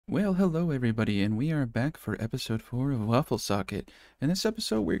Well, hello everybody, and we are back for episode 4 of WaffleSocket. In this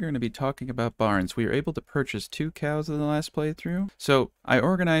episode, we're going to be talking about barns. We were able to purchase 2 cows in the last playthrough, so I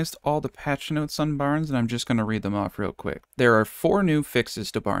organized all the patch notes on barns, and I'm just going to read them off real quick. There are 4 new fixes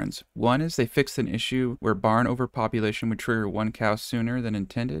to barns. One is they fixed an issue where barn overpopulation would trigger 1 cow sooner than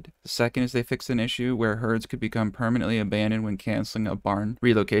intended. The second is they fixed an issue where herds could become permanently abandoned when canceling a barn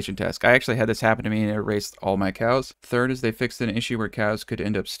relocation task. I actually had this happen to me and it erased all my cows. Third is they fixed an issue where cows could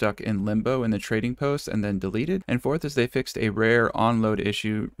end up stuck in limbo in the trading post and then deleted. And fourth is they fixed a rare on-load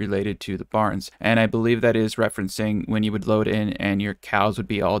issue related to the barns. And I believe that is referencing when you would load in and your cows would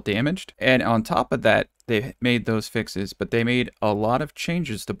be all damaged. And on top of that, they made those fixes, but they made a lot of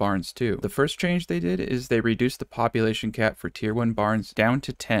changes to barns too. The first change they did is they reduced the population cap for tier 1 barns down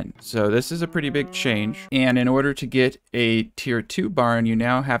to 10. So this is a pretty big change. And in order to get a tier 2 barn, you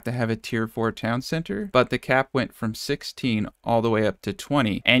now have to have a tier 4 town center, but the cap went from 16 all the way up to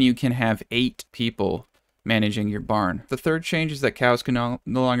 20, and you can have 8 people managing your barn. The third change is that cows can no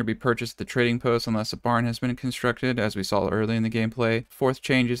longer be purchased at the trading post unless a barn has been constructed, as we saw early in the gameplay. Fourth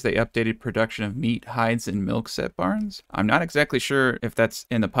change is they updated production of meat, hides, and milk set barns. I'm not exactly sure if that's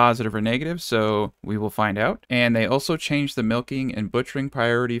in the positive or negative, so we will find out. And they also changed the milking and butchering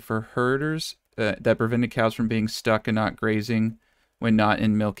priority for herders that prevented cows from being stuck and not grazing when not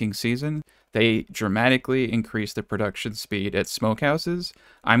in milking season. They dramatically increased the production speed at smokehouses.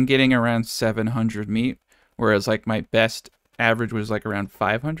 I'm getting around 700 meat, whereas like my best average was like around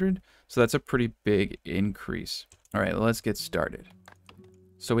 500. So that's a pretty big increase. All right, let's get started.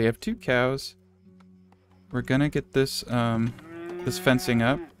 So we have 2 cows. We're gonna get this this fencing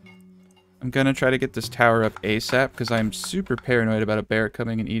up. I'm gonna try to get this tower up ASAP because I'm super paranoid about a bear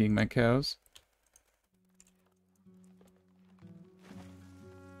coming and eating my cows.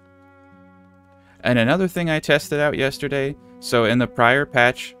 And another thing I tested out yesterday, so in the prior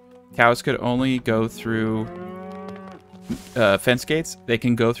patch, cows could only go through fence gates. They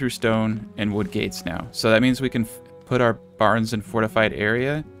can go through stone and wood gates now. So that means we can put our barns in fortified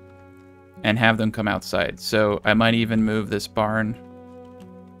area and have them come outside. So I might even move this barn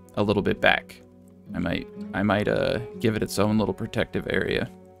a little bit back. I might give it its own little protective area.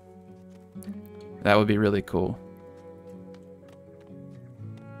 That would be really cool.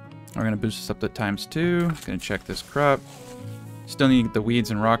 We're going to boost this up to ×2. Going to check this crop. Still need to get the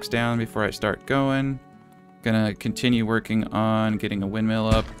weeds and rocks down before I start going. Going to continue working on getting a windmill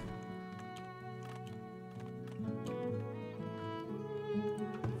up.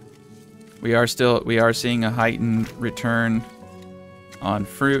 We are seeing a heightened return on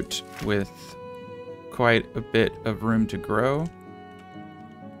fruit with quite a bit of room to grow.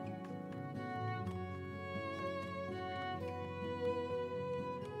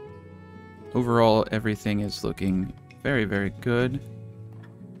 Overall, everything is looking very, very good.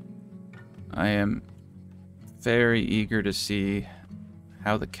 I am very eager to see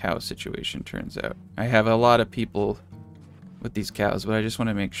how the cow situation turns out. I have a lot of people with these cows, but I just want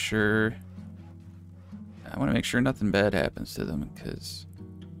to make sure... nothing bad happens to them, because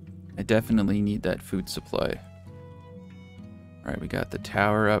I definitely need that food supply. Alright, we got the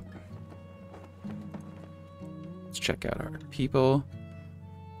tower up. Let's check out our people.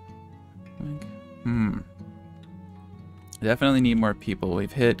 Definitely need more people.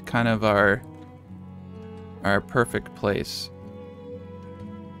 We've hit kind of our perfect place.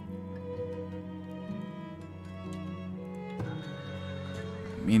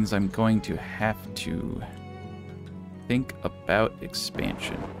 It means I'm going to have to think about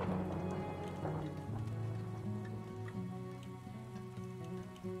expansion.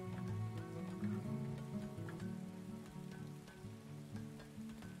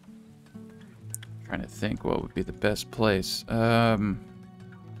 Trying to think what would be the best place. Well,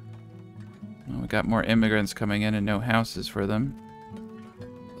 we got more immigrants coming in and no houses for them.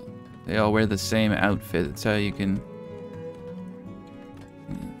 They all wear the same outfit. That's how you can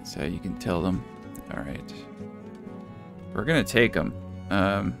tell them. All right, we're gonna take them.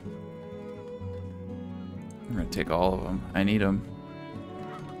 We're gonna take all of them. I need them.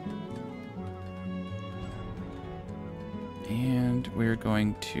 And we're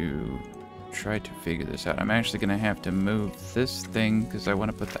going to try to figure this out. I'm actually gonna have to move this thing because I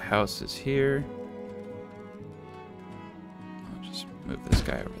want to put the houses here. I'll just move this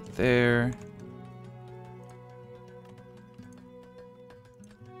guy over there.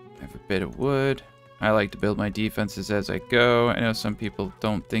 I have a bit of wood. I like to build my defenses as I go. I know some people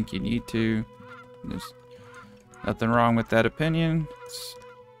don't think you need to. There's nothing wrong with that opinion.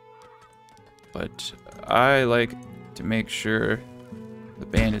 But I like to make sure the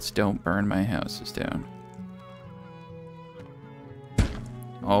bandits don't burn my houses down.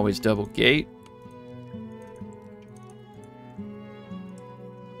 Always double gate.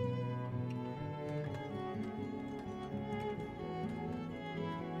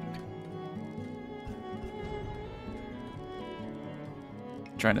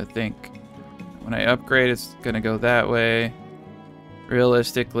 Trying to think. When I upgrade, it's gonna go that way.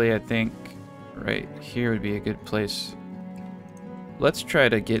 Realistically, I think right here would be a good place. Let's try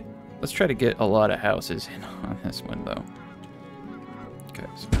to get a lot of houses in on this one though. Okay,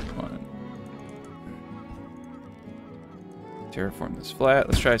 so we want to terraform this flat.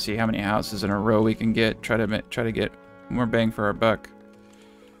 Let's try to see how many houses in a row we can get. Try to get more bang for our buck.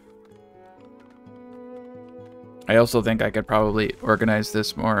 I also think I could probably organize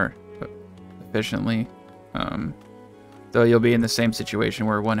this more efficiently. Though you'll be in the same situation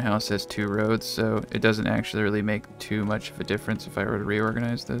where one house has 2 roads, so it doesn't actually really make too much of a difference if I were to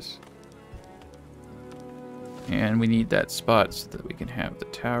reorganize this. And we need that spot so that we can have the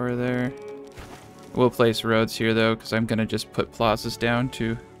tower there. We'll place roads here though, because I'm gonna just put plazas down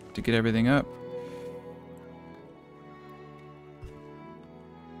to get everything up.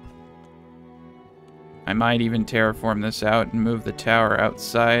 I might even terraform this out and move the tower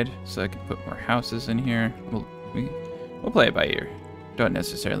outside so I can put more houses in here. We'll play it by ear. Don't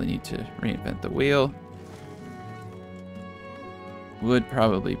necessarily need to reinvent the wheel. Would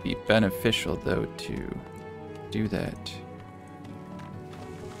probably be beneficial though to do that.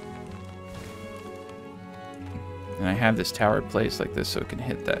 And I have this tower placed like this so it can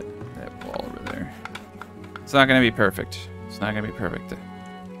hit that wall over there. It's not going to be perfect. It's not going to be perfect.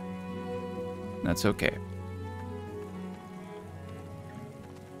 That's okay.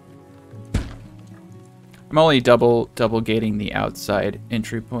 I'm only double gating the outside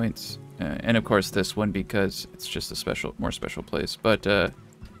entry points, and of course this one because it's just a more special place. But I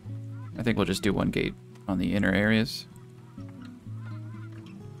think we'll just do 1 gate on the inner areas.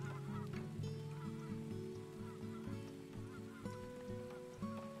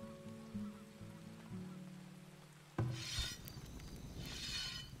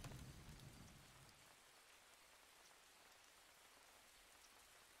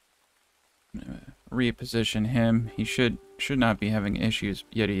 Reposition him. He should not be having issues,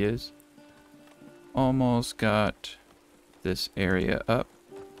 yet he is. Almost got this area up.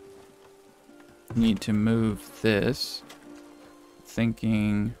 Need to move this.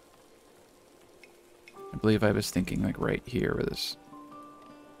 Thinking, I believe I was thinking like right here where this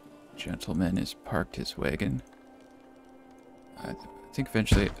gentleman has parked his wagon. I think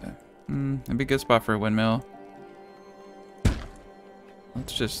eventually it'd be a good spot for a windmill.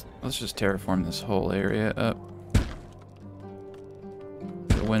 Let's just terraform this whole area up.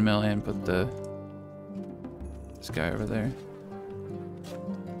 Put a windmill in, put this guy over there.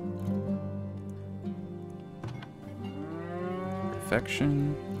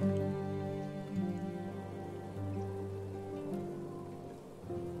 Perfection.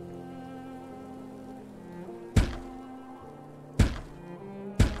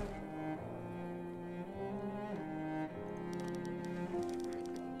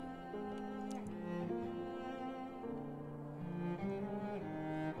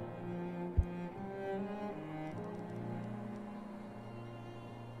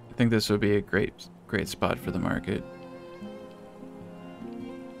 I think this would be a great spot for the market.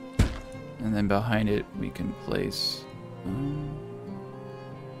 And then behind it we can place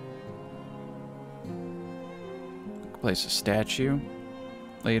a statue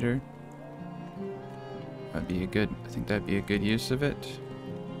later. I think that'd be a good use of it.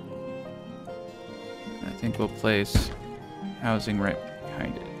 And I think we'll place housing right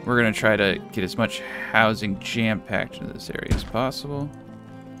behind it. We're gonna try to get as much housing jam-packed into this area as possible.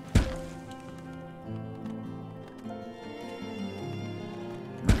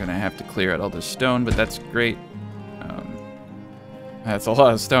 Gonna have to clear out all this stone, but that's great. That's a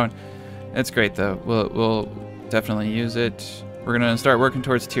lot of stone. It's great though. We'll definitely use it. We're gonna start working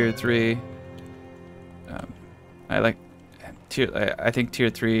towards tier 3. I think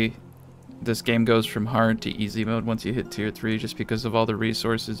tier 3. This game goes from hard to easy mode once you hit tier 3, just because of all the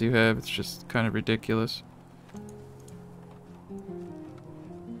resources you have. It's just kind of ridiculous.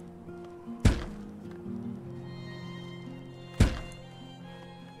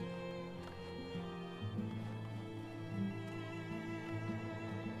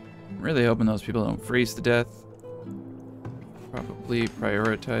 Really hoping those people don't freeze to death. Probably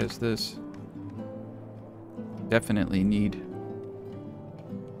prioritize this. Definitely need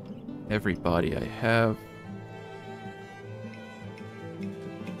every body I have.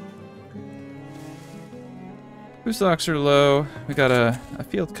 Food stocks are low. We got a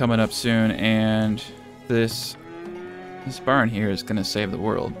field coming up soon, and this This barn here is going to save the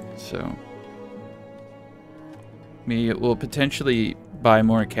world, so... We will potentially buy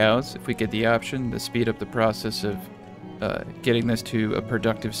more cows if we get the option to speed up the process of getting this to a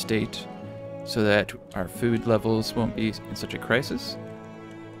productive state so that our food levels won't be in such a crisis.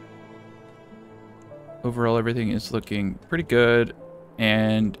 Overall, everything is looking pretty good,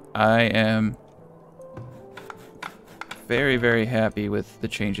 and I am very, very happy with the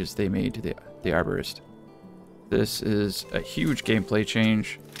changes they made to the arborist. This is a huge gameplay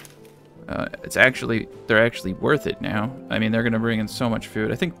change. They're actually worth it now. I mean, they're going to bring in so much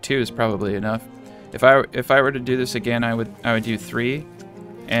food. I think 2 is probably enough. If I were to do this again, I would do 3,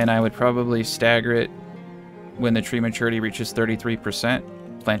 and I would probably stagger it when the tree maturity reaches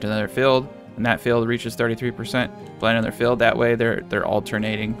 33%. Plant another field. When that field reaches 33%, plant another field. That way, they're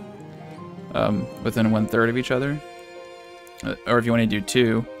alternating within 1/3 of each other. Or if you want to do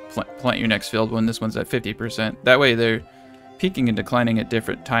 2, plant your next field when this one's at 50%. That way, they're peaking and declining at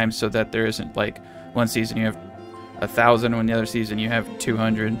different times, so that there isn't like one season you have 1,000, when the other season you have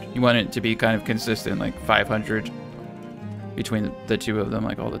 200. You want it to be kind of consistent, like 500 between the 2 of them,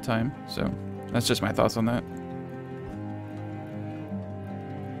 like all the time. So that's just my thoughts on that.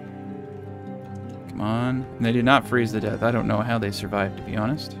 Come on. And they did not freeze to death. I don't know how they survived, to be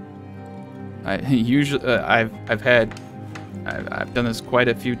honest. I've done this quite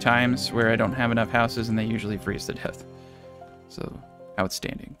a few times where I don't have enough houses and they usually freeze to death. So,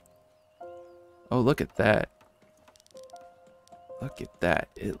 outstanding. Oh, look at that. Look at that.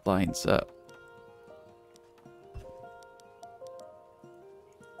 It lines up.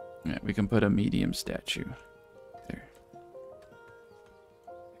 Yeah, we can put a medium statue there.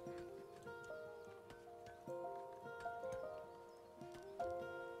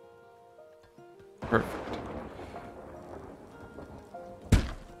 Perfect.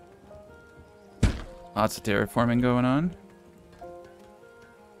 Lots of terraforming going on.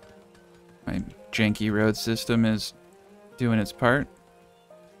 My janky road system is doing its part.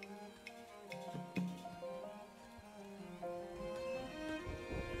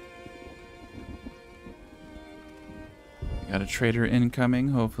 Got a trader incoming.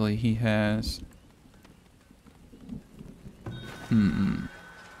 Hopefully he has...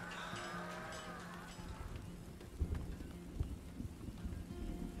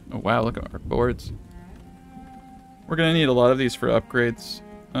 Oh wow, look at our boards. We're gonna need a lot of these for upgrades.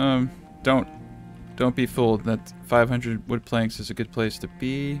 Don't be fooled that 500 wood planks is a good place to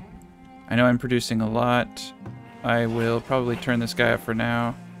be. I know I'm producing a lot. I will probably turn this guy up for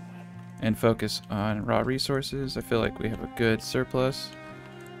now and focus on raw resources. I feel like we have a good surplus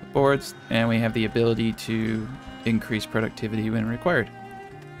of boards, and we have the ability to increase productivity when required.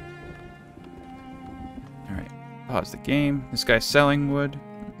 Alright, pause the game. This guy's selling wood.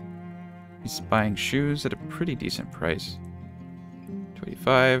 He's buying shoes at a pretty decent price.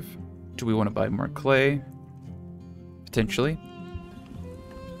 25. Do we want to buy more clay? Potentially.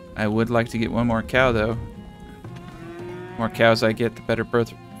 I would like to get one more cow, though. The more cows I get, the better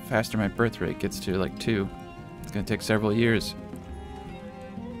faster my birth rate gets to, like 2. It's going to take several years.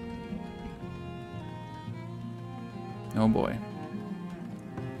 Oh boy.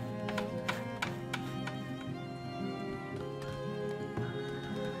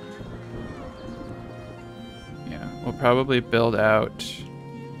 Yeah, we'll probably build out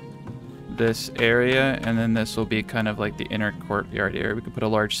this area, and then this will be kind of like the inner courtyard area. We could put a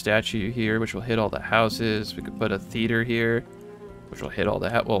large statue here, which will hit all the houses. We could put a theater here, which will hit all the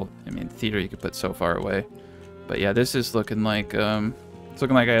well, I mean, theater you could put so far away. But yeah, this is looking like it's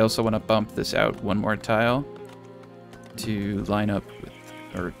looking like I also want to bump this out one more tile to line up with,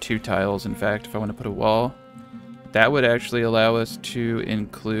 or 2 tiles in fact, if I want to put a wall. That would actually allow us to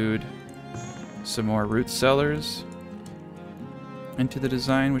include some more root cellars into the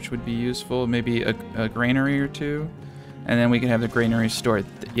design, which would be useful. Maybe a granary or 2, and then we can have the granary stored.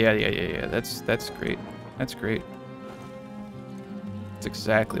 Yeah. That's great. That's great. That's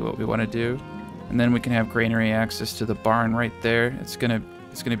exactly what we want to do. And then we can have granary access to the barn right there. It's gonna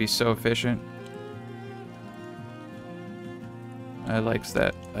be so efficient. I likes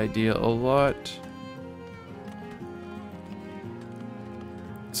that idea a lot.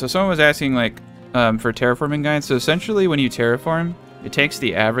 So someone was asking, like, for terraforming guides. So essentially when you terraform, it takes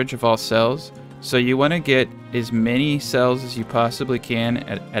the average of all cells. So you want to get as many cells as you possibly can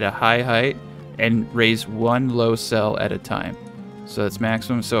at a high height and raise 1 low cell at a time. So that's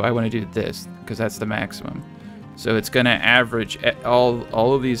maximum. So I want to do this because that's the maximum. So it's going to average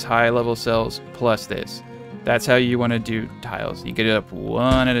all of these high level cells plus this. That's how you want to do tiles. You get it up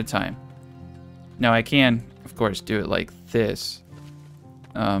 1 at a time. Now I can, of course, do it like this.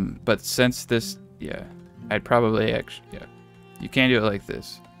 But since this, yeah, I'd probably actually, yeah. You can't do it like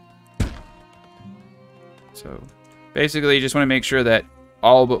this. So basically you just want to make sure that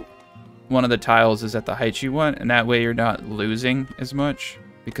all but one of the tiles is at the height you want, and that way you're not losing as much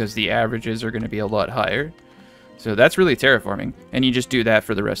because the averages are going to be a lot higher. So that's really terraforming, and you just do that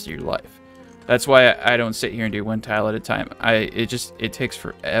for the rest of your life. That's why I don't sit here and do one tile at a time. It takes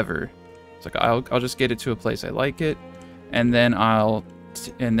forever. It's like I'll just get it to a place I like it, and then I'll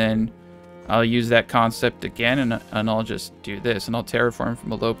use that concept again, and I'll just do this, and I'll terraform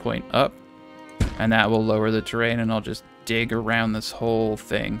from a low point up, and that will lower the terrain, and I'll just dig around this whole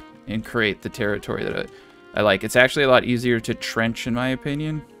thing and create the territory that I like. It's actually a lot easier to trench, in my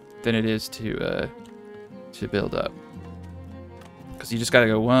opinion, than it is to build up. Because you just gotta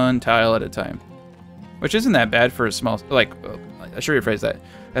go one tile at a time. Which isn't that bad for a small, like, I should rephrase that.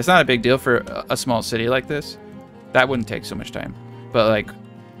 That's not a big deal for a small city like this. That wouldn't take so much time. But like,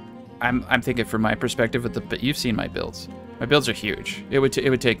 I'm thinking from my perspective with but you've seen my builds. My builds are huge. It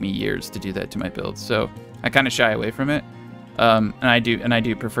would take me years to do that to my builds. So I kind of shy away from it. And I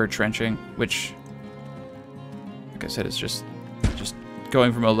do prefer trenching, which, like I said, is just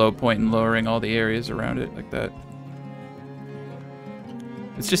going from a low point and lowering all the areas around it like that.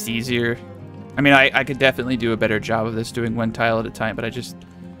 It's just easier. I mean, I could definitely do a better job of this doing one tile at a time, but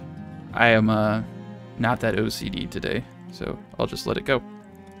I am not that OCD today, so I'll just let it go.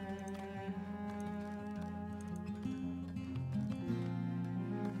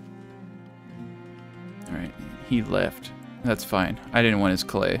 Alright, he left. That's fine. I didn't want his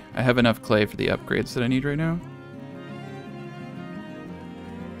clay. I have enough clay for the upgrades that I need right now.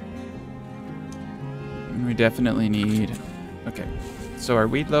 And we definitely need... Okay, so our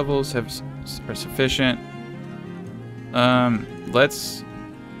wheat levels are sufficient. Let's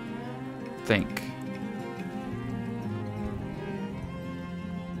think.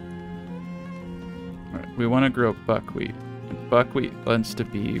 All right, we want to grow buckwheat. And buckwheat wants to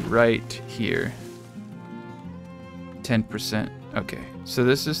be right here. 10%. Okay, so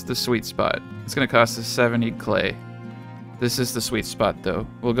this is the sweet spot. It's gonna cost us 70 clay. This is the sweet spot, though.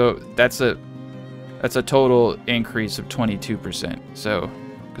 We'll go. That's a total increase of 22%. So,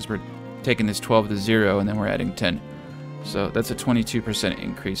 because we're taking this 12 to 0 and then we're adding 10. So that's a 22%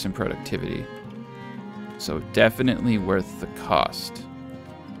 increase in productivity. So definitely worth the cost.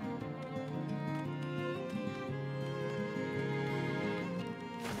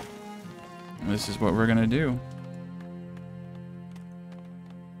 And this is what we're gonna do.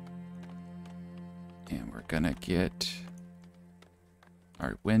 And we're gonna get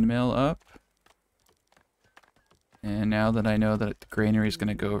our windmill up. And now that I know that the granary is going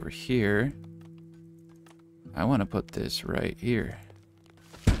to go over here, I want to put this right here.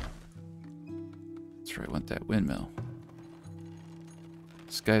 That's where I want that windmill.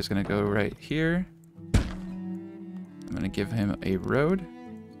 This guy's going to go right here. I'm going to give him a road.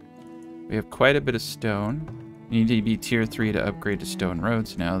 We have quite a bit of stone. You need to be tier 3 to upgrade to stone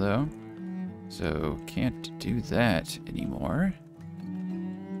roads now, though. So, can't do that anymore.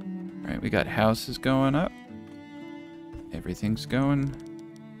 Alright, we got houses going up. Everything's going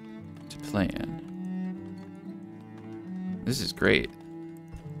to plan. This is great.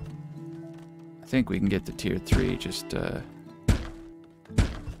 I think we can get to tier 3 just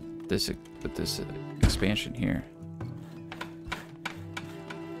with this expansion here.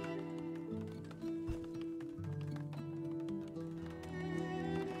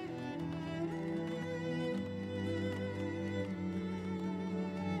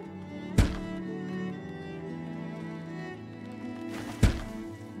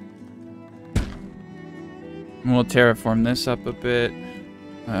 We'll terraform this up a bit.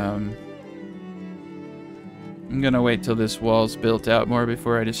 I'm gonna wait till this wall's built out more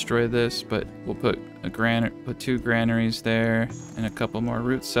before I destroy this, but we'll put two granaries there and a couple more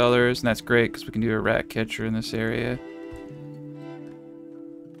root cellars, and that's great because we can do a rat catcher in this area.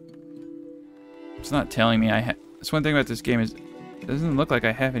 It's not telling me that's one thing about this game is it doesn't look like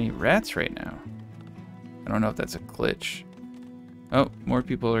I have any rats right now. I don't know if that's a glitch. Oh, more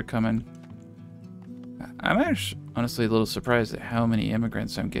people are coming. I'm actually honestly a little surprised at how many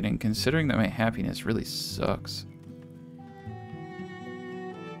immigrants I'm getting, considering that my happiness really sucks.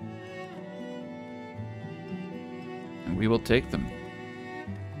 And we will take them.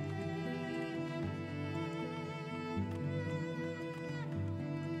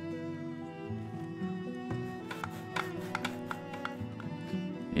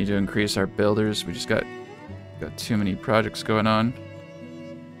 Need to increase our builders. We just got too many projects going on.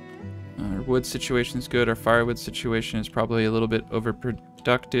 Our wood situation is good. Our firewood situation is probably a little bit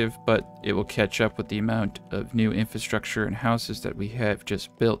overproductive, but it will catch up with the amount of new infrastructure and houses that we have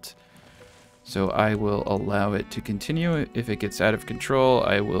just built. So I will allow it to continue. If it gets out of control,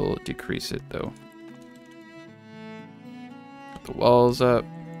 I will decrease it though. Put the walls up.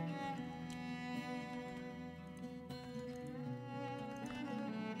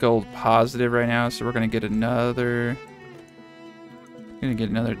 Gold positive right now, so we're gonna get another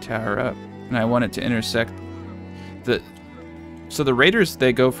tower up. And I want it to intersect so the raiders,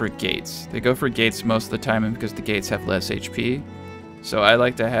 they go for gates. They go for gates most of the time because the gates have less HP. So I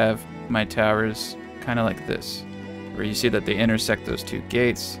like to have my towers kind of like this, where you see that they intersect those two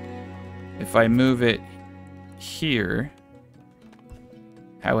gates. If I move it here,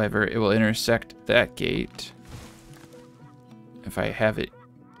 however, it will intersect that gate. If I have it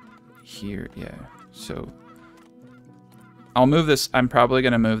here, yeah. So I'll move this. I'm probably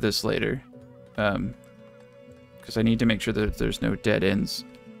going to move this later. Because I need to make sure that there's no dead ends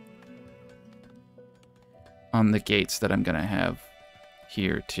on the gates that I'm going to have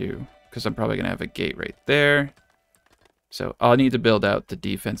here too. Because I'm probably going to have a gate right there. So I'll need to build out the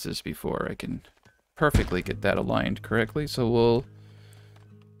defenses before I can perfectly get that aligned correctly. So we'll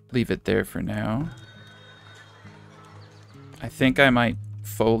leave it there for now. I think I might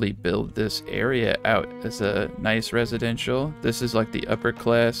fully build this area out as a nice residential. This is like the upper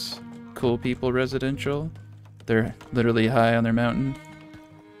class, cool people residential. They're literally high on their mountain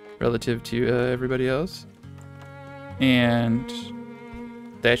relative to everybody else. And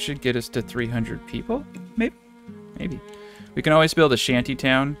that should get us to 300 people, maybe. We can always build a shanty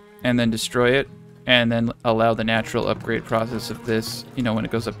town and then destroy it and then allow the natural upgrade process of this, you know, when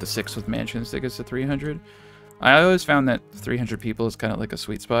it goes up to 6 with mansions, that gets to 300. I always found that 300 people is kind of like a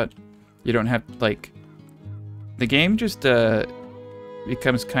sweet spot. You don't have, like, the game just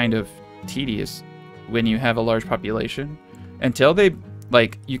becomes kind of tedious when you have a large population. Until they,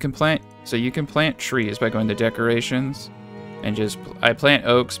 like, you can plant trees by going to decorations and just, I plant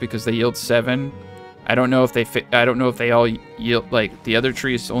oaks because they yield 7. I don't know if they all yield, like, the other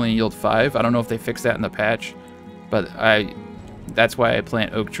trees only yield 5. I don't know if they fixed that in the patch, but that's why I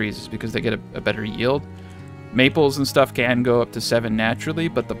plant oak trees, is because they get a better yield. Maples and stuff can go up to 7 naturally,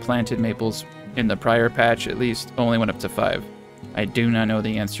 but the planted maples in the prior patch at least only went up to 5. I do not know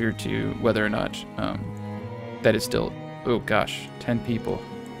the answer to whether or not that is still, oh gosh, 10 people.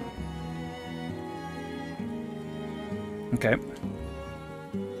 Okay.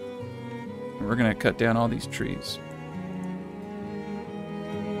 We're gonna cut down all these trees.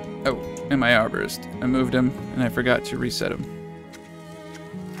 Oh, and my arborist. I moved him and I forgot to reset him.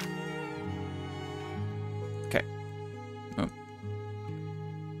 Okay. Oh.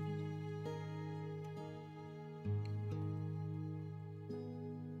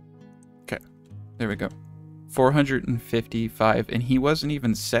 Okay. There we go. 455, and he wasn't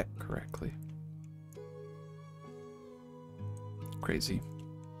even set correctly. Crazy.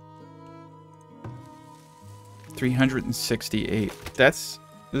 368. This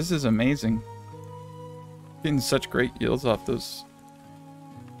is amazing. Getting such great yields off those.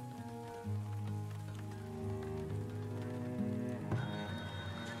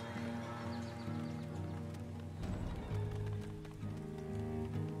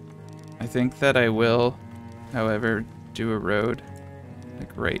 I think that I will, however, do a road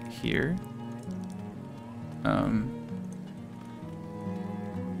like right here.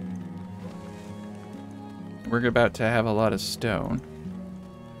 We're about to have a lot of stone.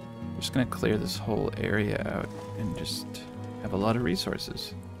 I'm just gonna clear this whole area out and just have a lot of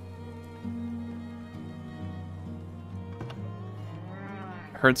resources.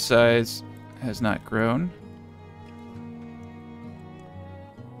 Herd size has not grown.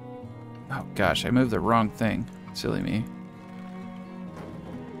 Oh gosh, I moved the wrong thing. Silly me.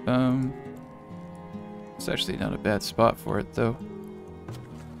 It's actually not a bad spot for it though.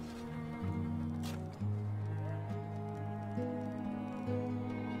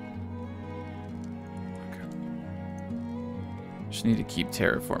 Just need to keep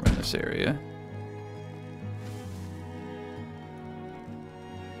terraforming this area.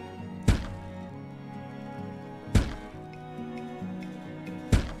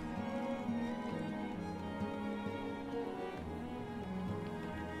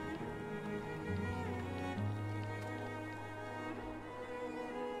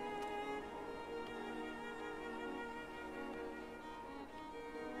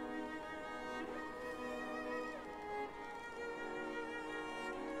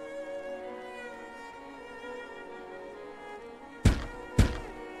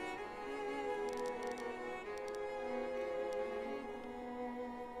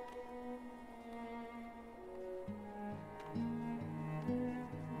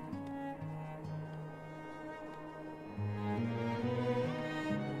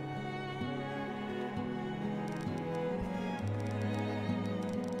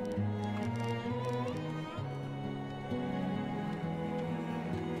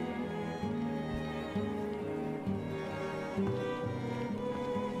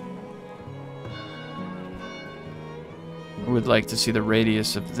 would like to see the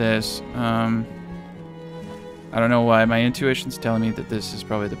radius of this. I don't know why. My intuition's telling me that this is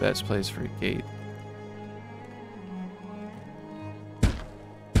probably the best place for a gate.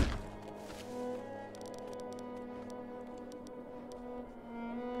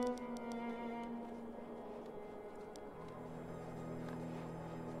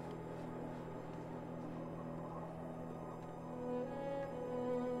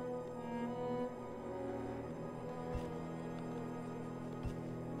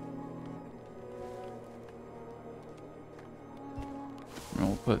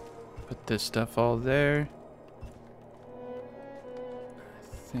 We'll put this stuff all there.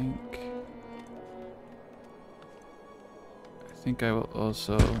 I think I will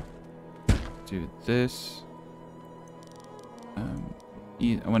also do this. I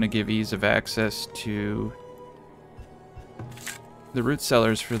want to give ease of access to the root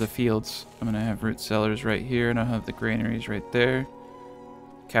cellars for the fields. I'm going to have root cellars right here, and I'll have the granaries right there.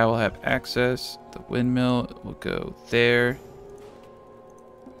 Cow will have access. The windmill will go there.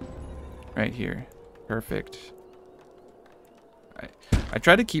 Right here. Perfect. I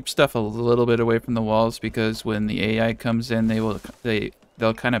try to keep stuff a little bit away from the walls because when the AI comes in,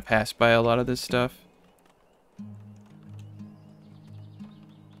 they'll kind of pass by a lot of this stuff.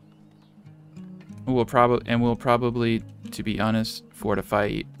 We'll probably, to be honest,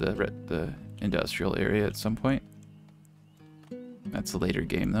 fortify the industrial area at some point. That's a later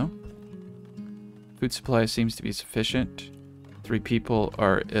game though. Food supply seems to be sufficient. 3 people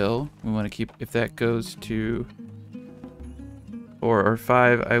are ill. We want to keep, if that goes to 4 or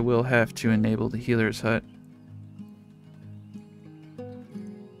 5, I will have to enable the healer's hut.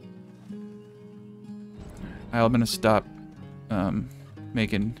 I'm going to stop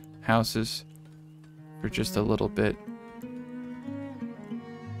making houses for just a little bit.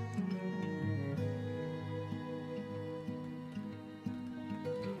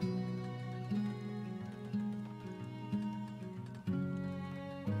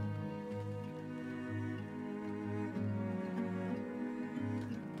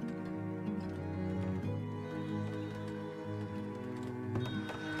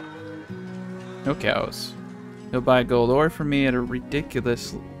 No cows. He'll buy gold ore from me at a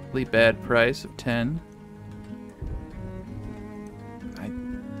ridiculously bad price of 10.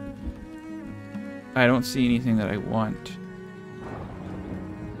 I don't see anything that I want.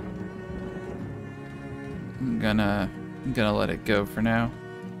 I'm gonna let it go for now.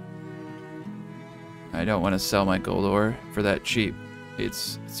 I don't want to sell my gold ore for that cheap.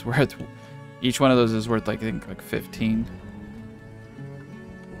 It's worth, each one of those is worth, like, I think, like 15.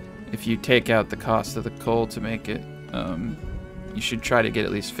 If you take out the cost of the coal to make it, you should try to get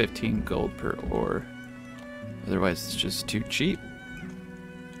at least 15 gold per ore. Otherwise, it's just too cheap.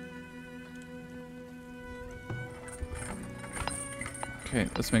 Okay,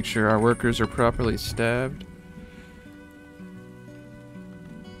 let's make sure our workers are properly stabbed.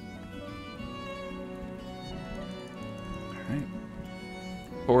 Alright.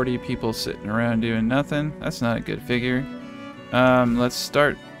 40 people sitting around doing nothing. That's not a good figure. Let's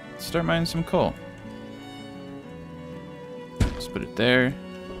start mining some coal. Let's put it there.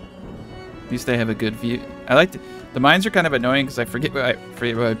 At least they have a good view. I like the mines are kind of annoying because I forget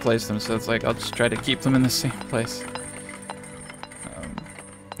where I place them, so it's like I'll just try to keep them in the same place.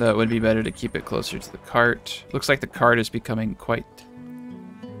 Though it would be better to keep it closer to the cart. Looks like the cart is becoming quite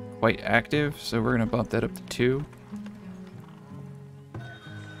active, so we're gonna bump that up to 2.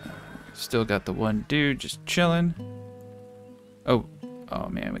 Still got the one dude just chilling. Oh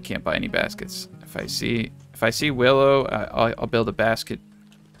man, we can't buy any baskets. If I see Willow, I'll build a basket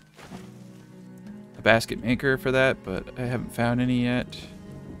maker for that, but I haven't found any yet.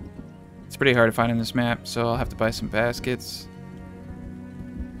 It's pretty hard to find on this map, so I'll have to buy some baskets.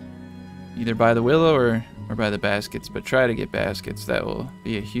 Either buy the Willow or buy the baskets, but try to get baskets. That will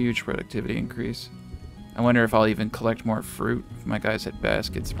be a huge productivity increase. I wonder if I'll even collect more fruit if my guys had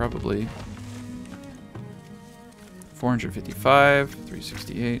baskets. Probably. 455,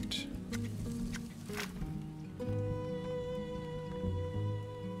 368.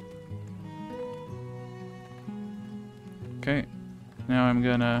 Okay, now I'm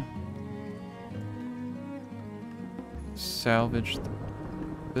gonna salvage the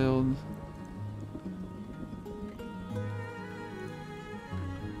build.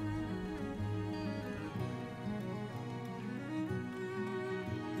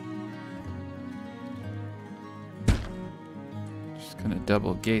 Gonna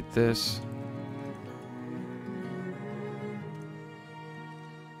double gate this.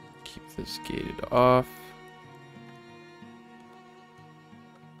 Keep this gated off.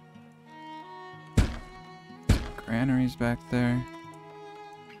 granaries back there.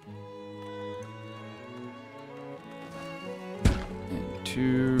 And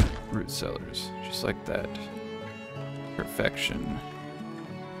 2 root cellars, just like that. Perfection.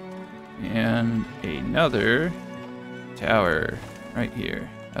 And another tower right here.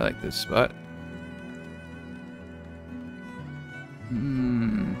 I like this spot.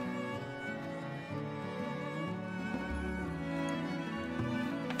 Gonna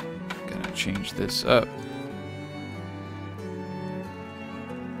change this up.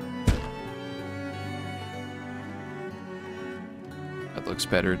 That looks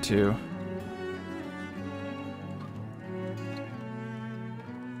better too.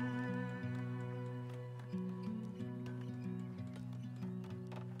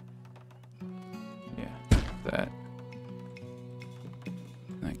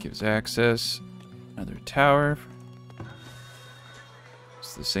 That gives access. Another tower.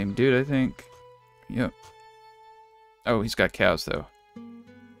 It's the same dude, I think. Yep. Oh, he's got cows though.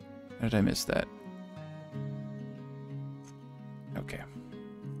 How did I miss that? Okay.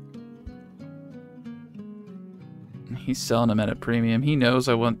 He's selling them at a premium. He knows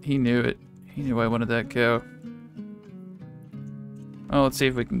he knew it. He knew I wanted that cow. Oh, let's see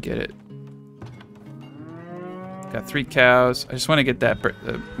if we can get it. Got 3 cows. I just want to get that.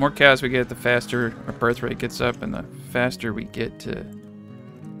 The more cows we get, the faster our birth rate gets up, and the faster we get to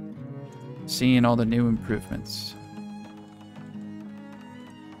seeing all the new improvements.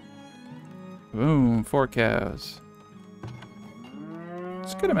 Boom, 4 cows.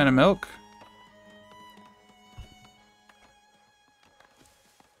 It's a good amount of milk.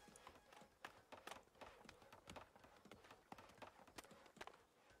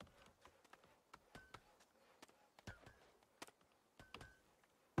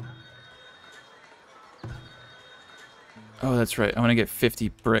 Oh, that's right. I want to get 50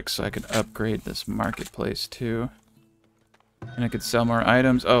 bricks so I can upgrade this marketplace too. And I could sell more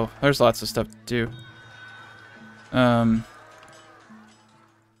items. Oh, there's lots of stuff to do. I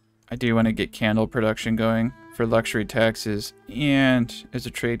do want to get candle production going for luxury taxes and as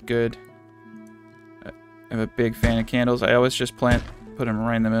a trade good. I'm a big fan of candles. I always just put them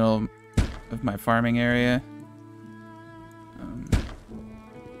right in the middle of my farming area.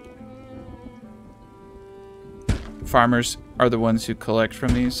 Farmers are the ones who collect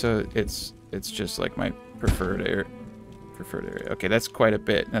from these, so it's just like my preferred area. Okay, that's quite a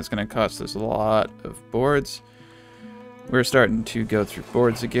bit. That's going to cost us a lot of boards. We're starting to go through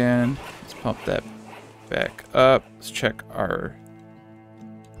boards again. Let's pump that back up. Let's check our...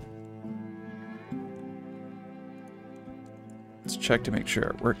 Let's check to make sure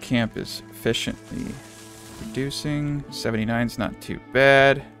our work camp is efficiently producing. 79's not too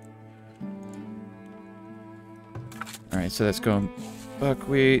bad. Alright, so that's going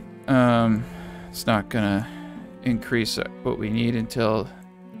buckwheat. It's not gonna increase what we need until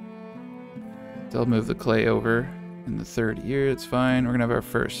they'll move the clay over in the 3rd year. It's fine. We're gonna have our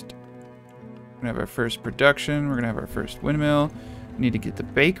first production. We're gonna have our first windmill. We need to get the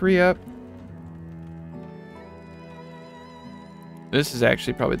bakery up. This is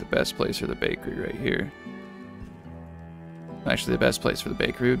actually probably the best place for the bakery right here. Actually, the best place for the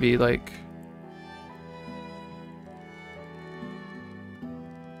bakery would be like...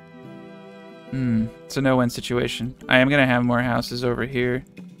 It's a no-win situation. I am going to have more houses over here,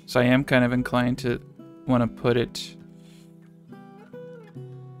 so I am kind of inclined to want to put it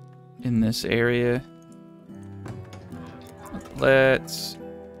in this area. Let's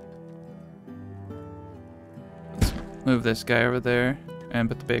move this guy over there and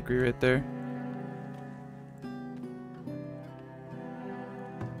put the bakery right there.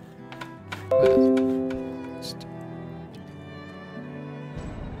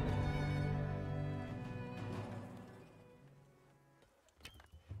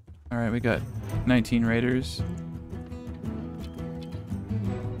 Alright, we got 19 raiders.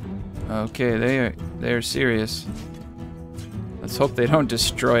 Okay, they are serious. Let's hope they don't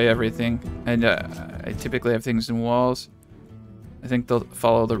destroy everything. And I typically have things in walls. I think they'll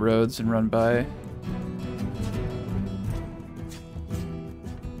follow the roads and run by.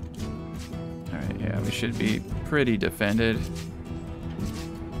 Alright, yeah, we should be pretty defended.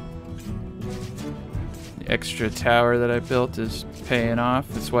 The extra tower that I built is paying off.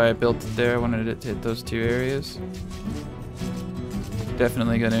 That's why I built it there. I wanted it to hit those 2 areas.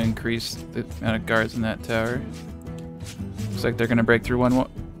 Definitely going to increase the amount of guards in that tower. Looks like they're going to break through one wall.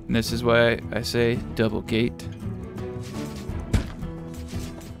 And this is why I say double gate.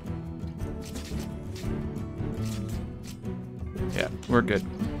 Yeah, we're good.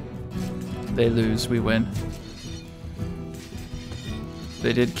 They lose, we win.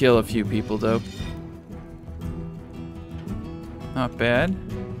 They did kill a few people though. Not bad.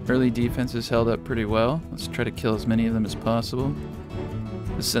 Early defense is held up pretty well. Let's try to kill as many of them as possible.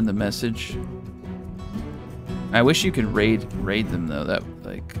 Let's send the message. I wish you could raid them though. That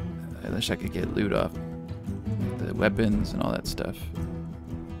like, I wish I could get loot off the weapons and all that stuff.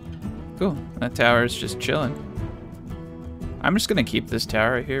 Cool. That tower is just chilling. I'm just gonna keep this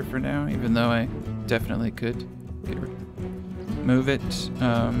tower here for now, even though I definitely could move it.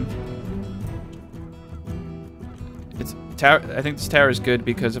 I think this tower is good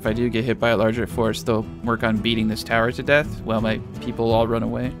because if I do get hit by a larger force, they'll work on beating this tower to death while my people all run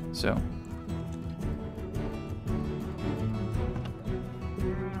away. So.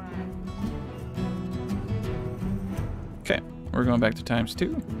 Okay, we're going back to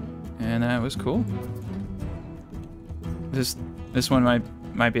 ×2, and that was cool. This one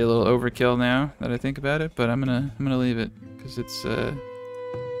might be a little overkill now that I think about it, but I'm gonna leave it because it's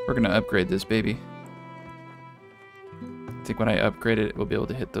we're gonna upgrade this baby. I think when I upgrade it, we'll be able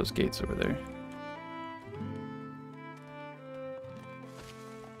to hit those gates over there.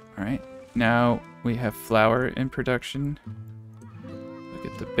 Alright, now we have flour in production. We'll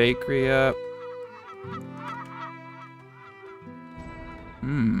get the bakery up.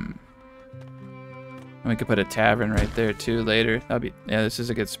 We could put a tavern right there too later. That'll be, yeah, this is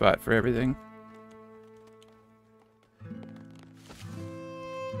a good spot for everything.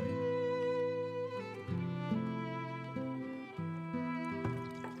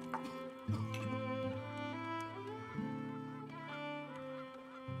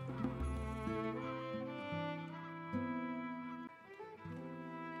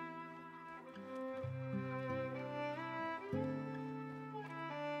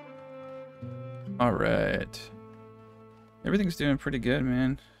 All right. Everything's doing pretty good,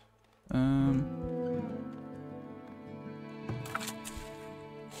 man.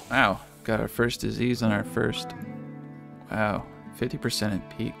 Wow, got our first disease on our first. Wow, 50%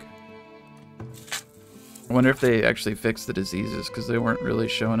 at peak. I wonder if they actually fixed the diseases because they weren't really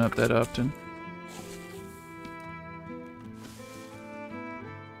showing up that often.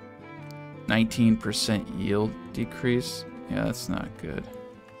 %19 yield decrease. Yeah, that's not good.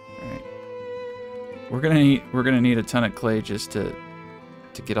 All right. We're gonna need a ton of clay just to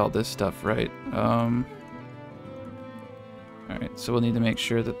get all this stuff right. All right, so we'll need to make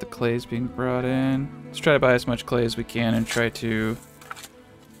sure that the clay is being brought in. Let's try to buy as much clay as we can and try to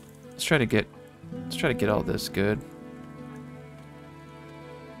get all this good.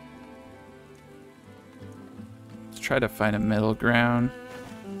 Let's try to find a middle ground.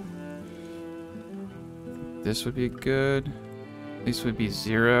 This would be good. This would be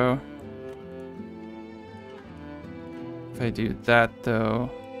 0. If I do that though,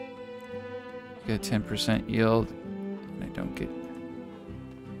 get a 10% yield, and I don't get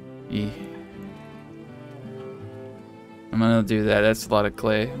I'm gonna do that. That's a lot of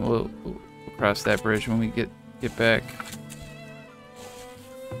clay. We'll cross that bridge when we get back.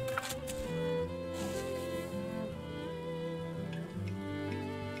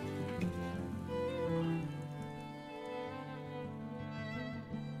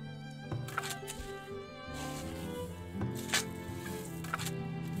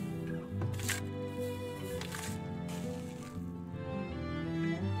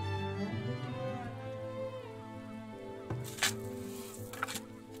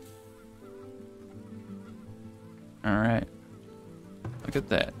 Alright. Look at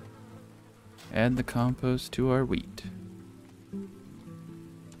that. Add the compost to our wheat.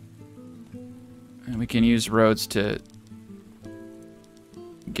 And we can use roads to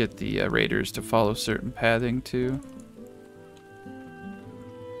get the raiders to follow certain pathing too.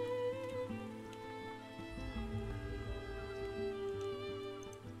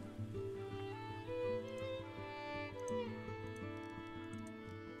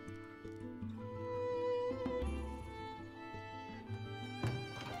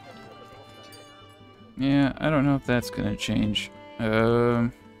 Yeah, I don't know if that's gonna change.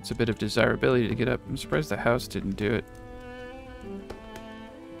 It's a bit of desirability to get up. I'm surprised the house didn't do it.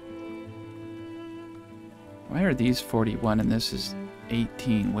 Why are these 41 and this is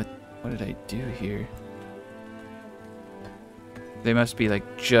 18? What did I do here? They must be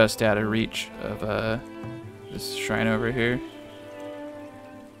like just out of reach of this shrine over here.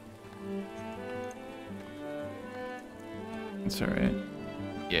 That's alright.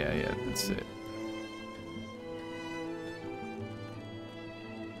 Yeah, that's it.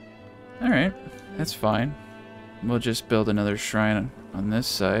 Alright, that's fine. We'll just build another shrine on this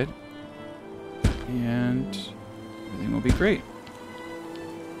side. And everything will be great.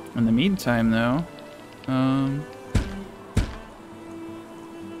 In the meantime, though,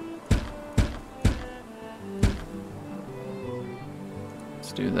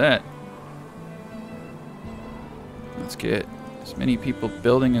 Let's do that. Let's get as many people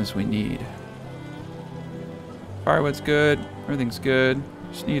building as we need. Firewood's good. Everything's good.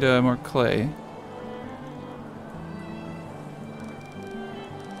 Just need more clay.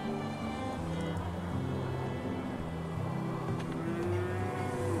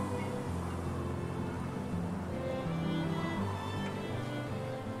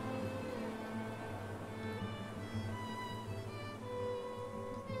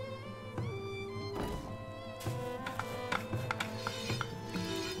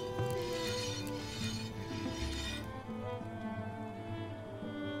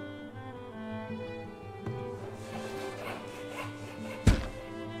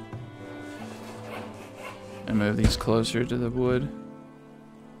 And move these closer to the wood.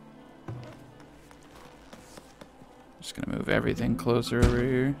 Just gonna move everything closer over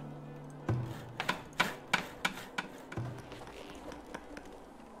here.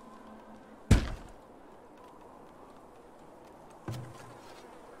 I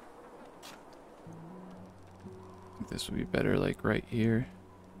think this would be better, like right here.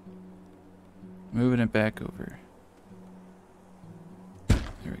 Moving it back over.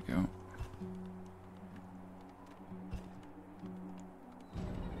 There we go.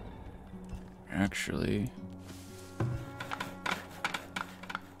 Actually,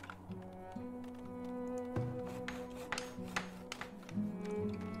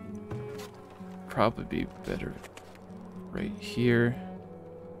 probably be better right here.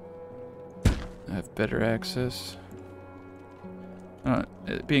 I have better access.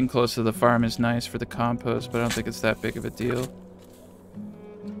 Being close to the farm is nice for the compost, but I don't think it's that big of a deal.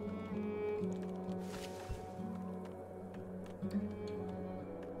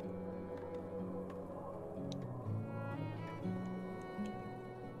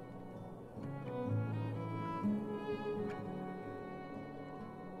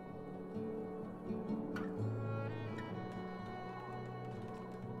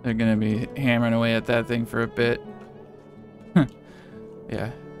 They're gonna be hammering away at that thing for a bit.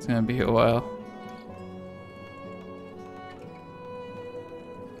 Yeah, it's gonna be a while.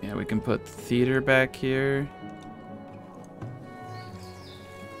 Yeah, we can put theater back here.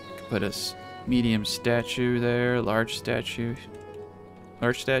 Put a medium statue there, large statue.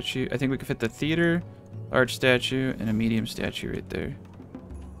 Large statue. I think we can fit the theater, large statue, and a medium statue right there.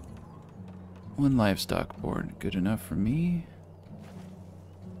 One livestock board, good enough for me.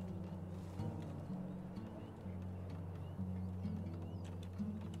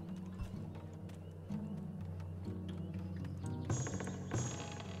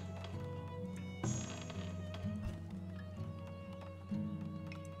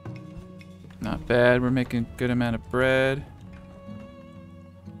 Not bad, we're making a good amount of bread.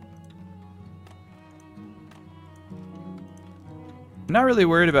 I'm not really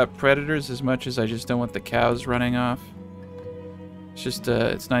worried about predators as much as I just don't want the cows running off. It's just,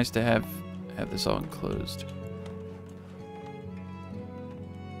 it's nice to have this all enclosed.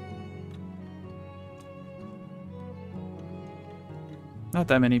 Not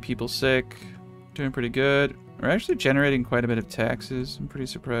that many people sick. Doing pretty good. We're actually generating quite a bit of taxes. I'm pretty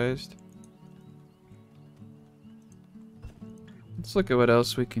surprised. Let's look at what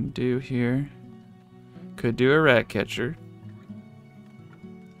else we can do here. Could do a rat catcher.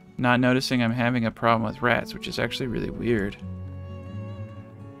 Not noticing I'm having a problem with rats, which is actually really weird.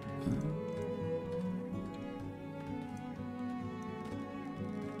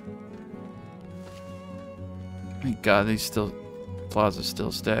 Thank God these plazas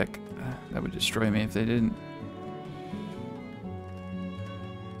still stack. That would destroy me if they didn't.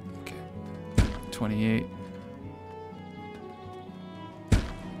 Okay. 28.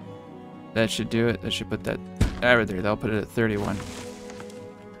 That should do it. That should put that right there. That'll put it at 31.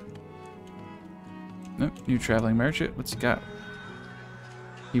 Nope. New traveling merchant. What's he got?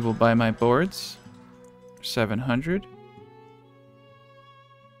 He will buy my boards. 700.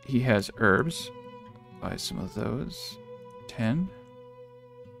 He has herbs. Buy some of those. 10.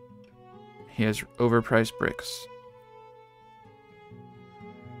 He has overpriced bricks.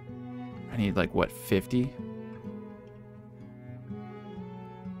 I need like what, 50?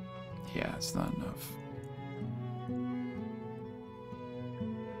 Yeah, it's not enough.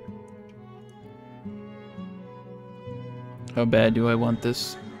 How bad do I want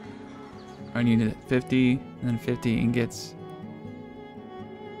this? I need 50 and then 50 ingots.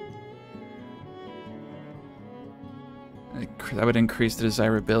 That would increase the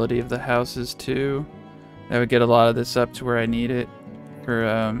desirability of the houses too. That would get a lot of this up to where I need it for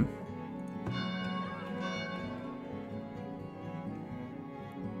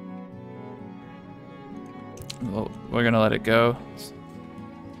well, we're gonna let it go.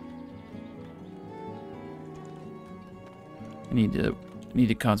 I need to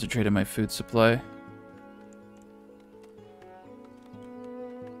concentrate on my food supply.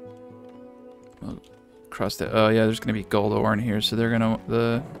 Well, across the oh yeah, there's gonna be gold ore in here, so they're gonna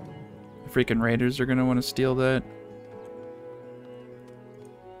the freaking raiders are gonna want to steal that.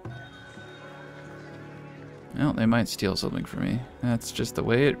 Well, they might steal something from me. That's just the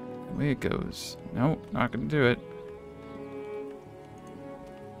way it goes. Nope, not gonna do it.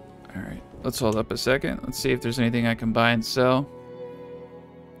 Alright, let's hold up a second. Let's see if there's anything I can buy and sell.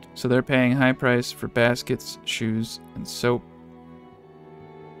 So they're paying high price for baskets, shoes, and soap.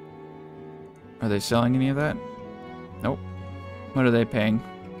 Are they selling any of that? Nope. What are they paying?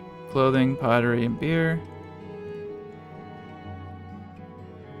 Clothing, pottery, and beer.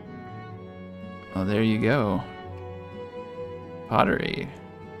 Oh, there you go. Pottery.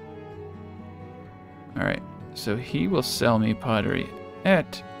 Alright, so he will sell me pottery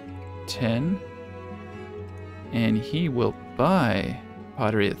at 10. And he will buy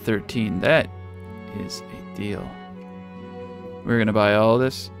pottery at 13. That is a deal. We're going to buy all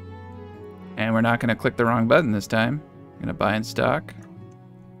this. And we're not going to click the wrong button this time. We're going to buy in stock.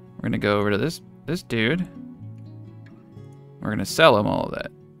 We're going to go over to this dude. We're going to sell him all of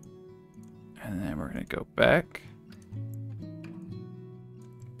that. And then we're going to go back.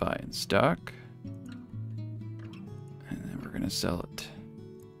 Buy in stock. And then we're going to sell it.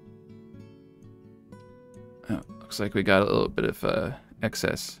 Oh, looks like we got a little bit of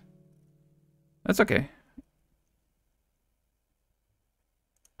excess. That's okay.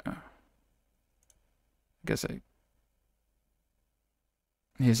 Oh. I guess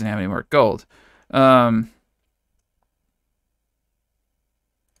he doesn't have any more gold. Let's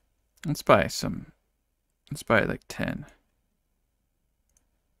buy like 10.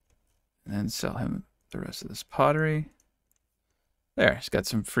 And then sell him the rest of this pottery. There, he's got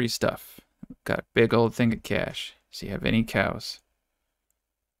some free stuff. Got a big old thing of cash. Does he have any cows?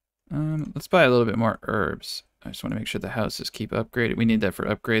 Let's buy a little bit more herbs. I just want to make sure the houses keep upgraded. We need that for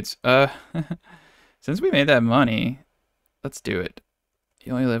upgrades. Since we made that money, let's do it.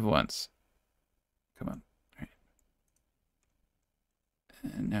 You only live once. Come on. All right.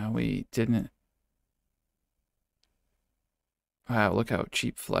 And now we didn't. Wow, look how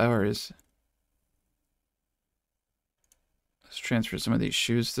cheap flour is. Let's transfer some of these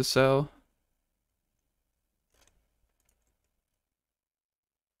shoes to sell.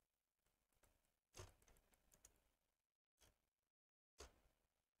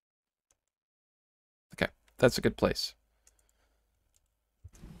 Okay, that's a good place.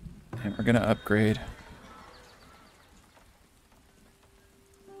 And we're gonna upgrade.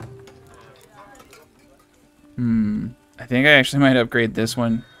 I think I actually might upgrade this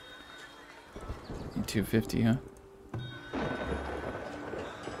one. 250, huh?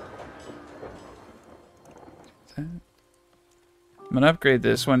 I'm gonna upgrade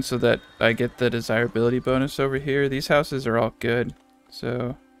this one so that I get the desirability bonus over here. These houses are all good,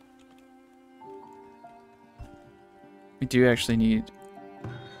 so we do actually need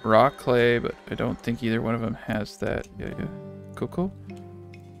rock clay, but I don't think either one of them has that. Yeah. Cool.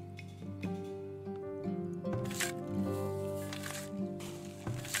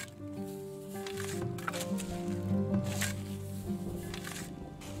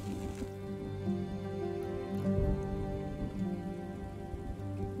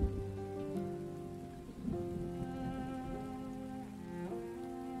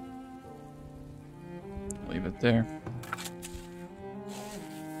 Leave it there.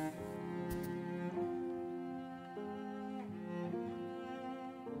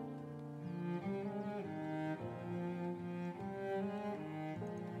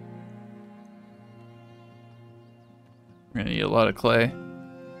 We're gonna need a lot of clay.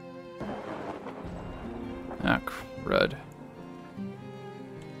 Ah, crud.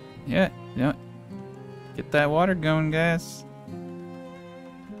 Yeah, get that water going, guys.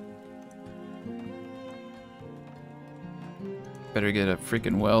 Better get a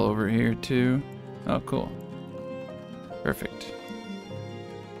freaking well over here, too. Oh, cool. Perfect.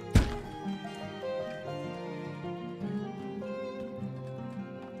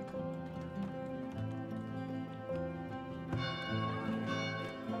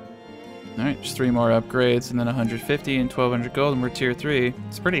 Alright, just 3 more upgrades, and then 150 and 1200 gold, and we're tier 3.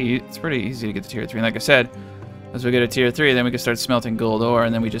 It's pretty easy to get to tier 3. And like I said, as we get to tier 3, then we can start smelting gold ore,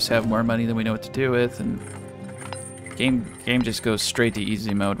 and then we just have more money than we know what to do with, and game just goes straight to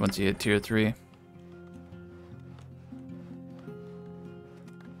easy mode once you hit tier 3.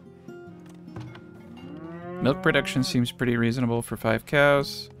 Milk production seems pretty reasonable for 5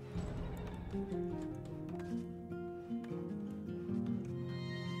 cows.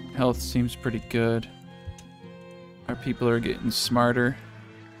 Health seems pretty good. Our people are getting smarter.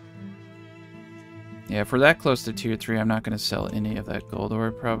 Yeah, if we're that close to tier 3, I'm not going to sell any of that gold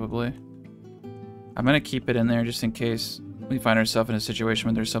ore, probably. I'm going to keep it in there just in case we find ourselves in a situation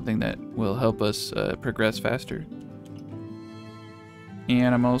where there's something that will help us progress faster.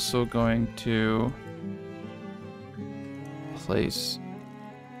 And I'm also going to place...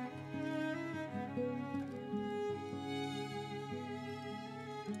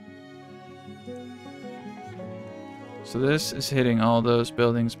 So this is hitting all those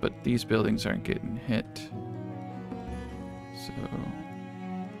buildings, but these buildings aren't getting hit. So,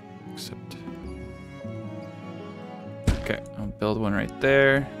 except... Okay, I'll build one right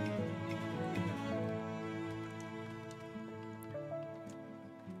there.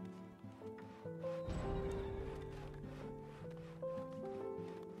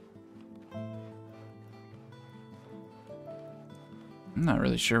 I'm not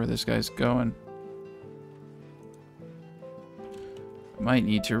really sure where this guy's going. Might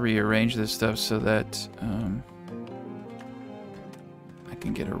need to rearrange this stuff so that I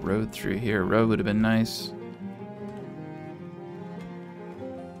can get a road through here. A road would have been nice.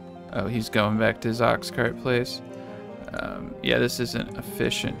 Oh, he's going back to his ox cart place. Yeah, this isn't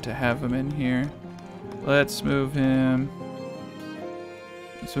efficient to have him in here. Let's move him.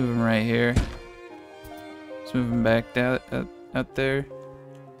 Let's move him right here. Let's move him back out there.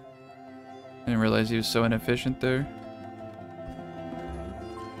 I didn't realize he was so inefficient there.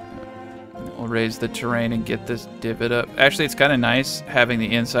 We'll raise the terrain and get this divot up. Actually, it's kind of nice having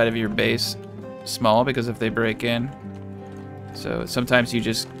the inside of your base small because if they break in. So sometimes you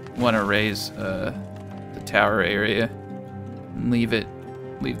just want to raise the tower area and leave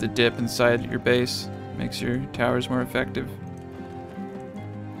the dip inside your base. Makes your towers more effective.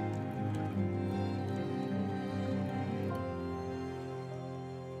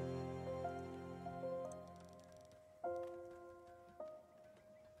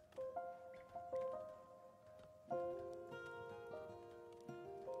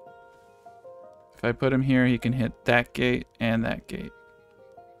 If I put him here, he can hit that gate and that gate.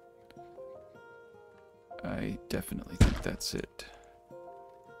 I definitely think that's it.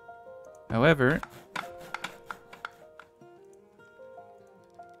 However,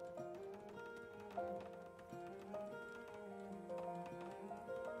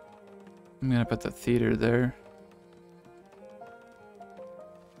 I'm gonna put the theater there.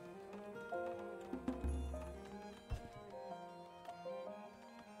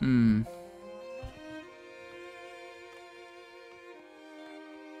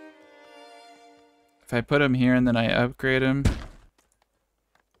 If I put him here and then I upgrade him,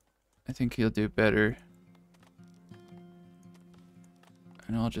 I think he'll do better.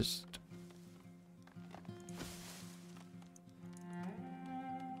 And I'll just...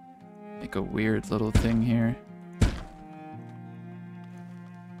 make a weird little thing here.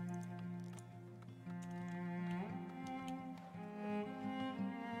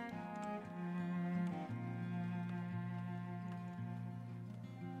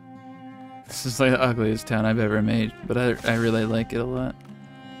 This is like the ugliest town I've ever made, but I really like it a lot.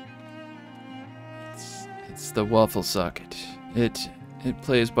 It's the WaffleSocket. It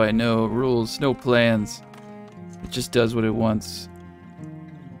plays by no rules, no plans. It just does what it wants.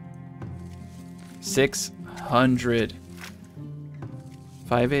 600.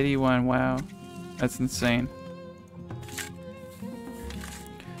 581, wow. That's insane.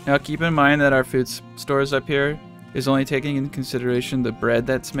 Now keep in mind that our food stores up here is only taking into consideration the bread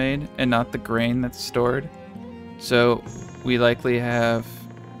that's made and not the grain that's stored. So we likely have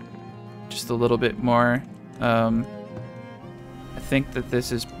just a little bit more. I think that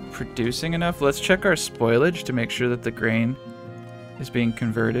this is producing enough. Let's check our spoilage to make sure that the grain is being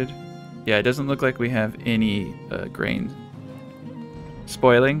converted. Yeah, it doesn't look like we have any grain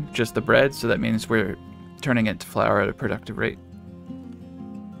spoiling, just the bread, so that means we're turning it to flour at a productive rate.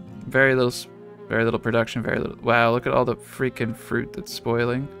 Very little production, very little. Wow, look at all the freaking fruit that's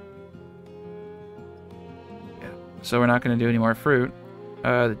spoiling. Yeah, so we're not going to do any more fruit.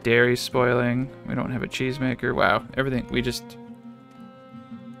 The dairy's spoiling. We don't have a cheesemaker. Wow, everything. We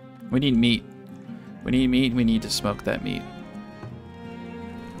need meat. We need meat. We need to smoke that meat.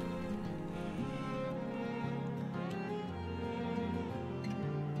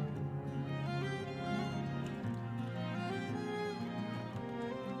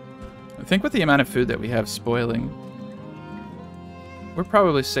 I think with the amount of food that we have spoiling, we're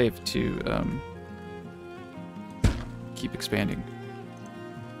probably safe to keep expanding.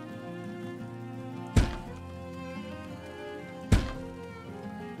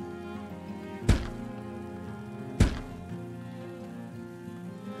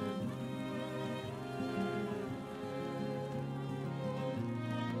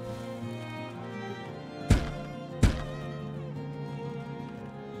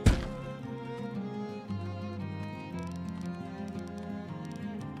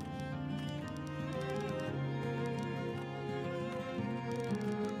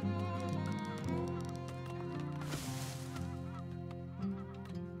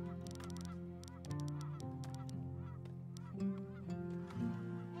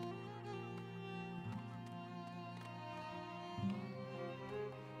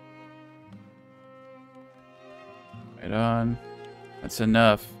 Right on. That's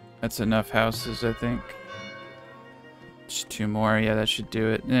enough. That's enough houses, I think. Just 2 more. Yeah, that should do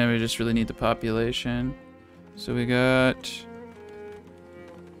it. Yeah, we just really need the population. So we got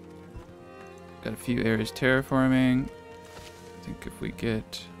a few areas terraforming. I think if we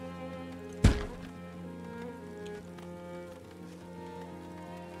get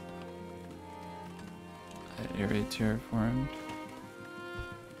that area terraformed.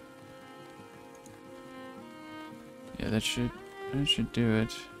 Yeah, that should do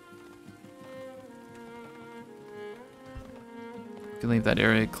it. Can leave that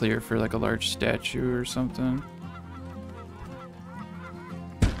area clear for like a large statue or something.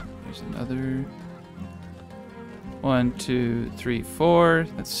 There's another 1, 2, 3, 4.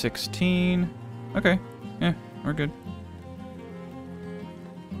 That's 16. Okay, yeah, we're good.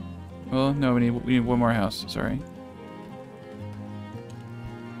 Well, no, we need 1 more house. Sorry.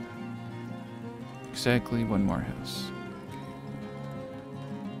 Exactly 1 more house.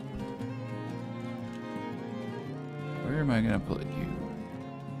 Where am I gonna put you?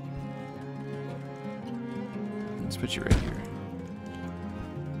 Let's put you right here.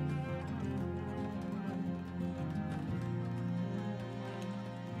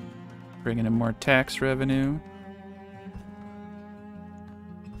 Bringing in more tax revenue.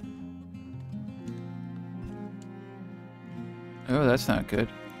 Oh, that's not good.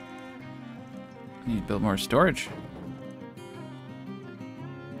 I need to build more storage.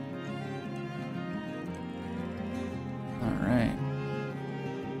 Alright.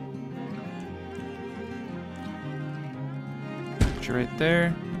 Put you right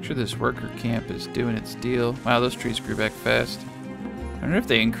there. Make sure this worker camp is doing its deal. Wow, those trees grew back fast. I wonder if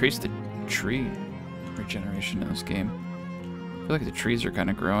they increased the tree regeneration in this game. I feel like the trees are kind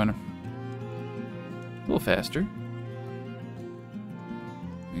of growing a little faster.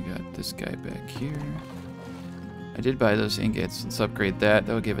 We got this guy back here. I did buy those ingots. Let's upgrade that.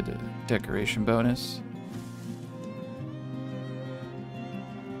 That'll give it a decoration bonus.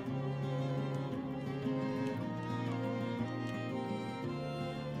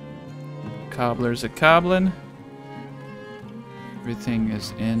 Cobbler's a cobbling. Everything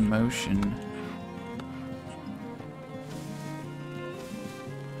is in motion.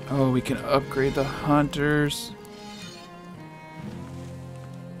 Oh, we can upgrade the hunters.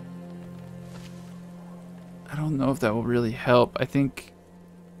 I don't know if that will really help. I think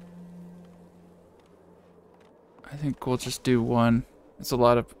we'll just do 1. It's a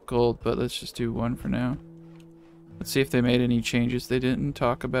lot of gold, but let's just do 1 for now. Let's see if they made any changes they didn't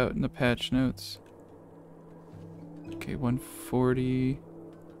talk about in the patch notes. Okay, 140.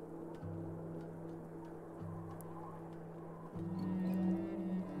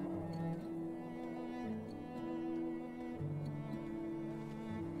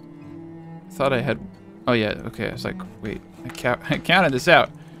 Thought I had. Oh yeah. Okay. I was like, wait. I counted this out.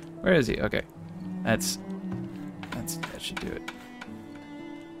 Where is he? Okay. That should do it.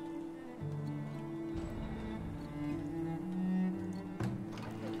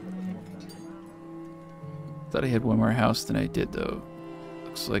 Thought I had 1 more house than I did, though.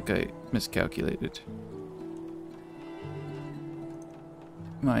 Looks like I miscalculated.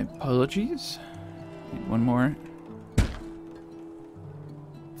 My apologies. Need 1 more.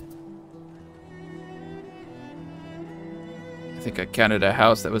 I think I counted a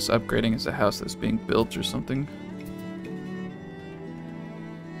house that was upgrading as a house that's being built or something.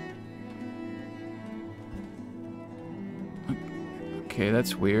 Okay,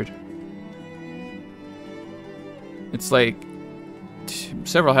 that's weird. It's like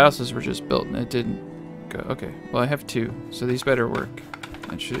several houses were just built and it didn't go. Okay, well I have 2, so these better work.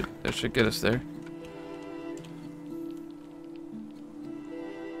 That should get us there.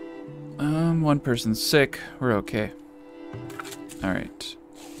 1 person's sick. We're okay. All right.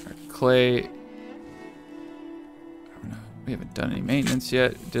 Our clay. We haven't done any maintenance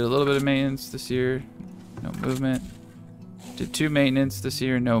yet. Did a little bit of maintenance this year. No movement. Did 2 maintenance this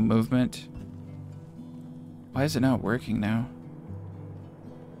year. No movement. Why is it not working now?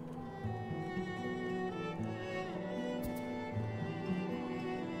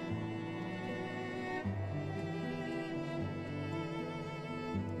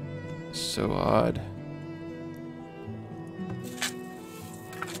 So odd.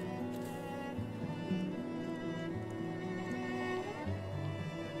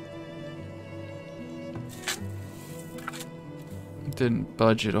 Didn't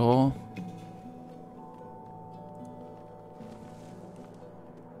budge at all.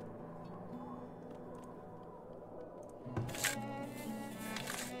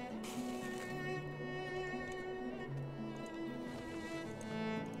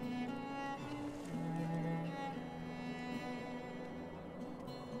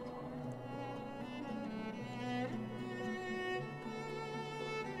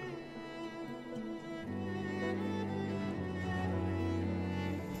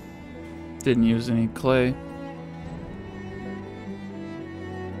 Didn't use any clay.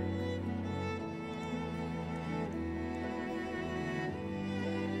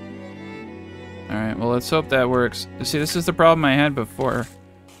 Alright, well, let's hope that works. See, this is the problem I had before.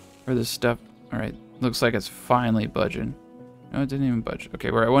 For this stuff. Alright, looks like it's finally budging. No, it didn't even budge. Okay,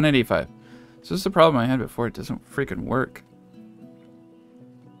 we're at 185. So this is the problem I had before. It doesn't freaking work.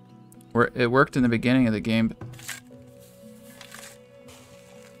 It worked in the beginning of the game. But...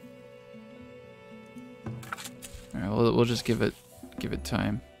 Alright, we'll just give it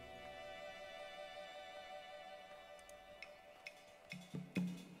time.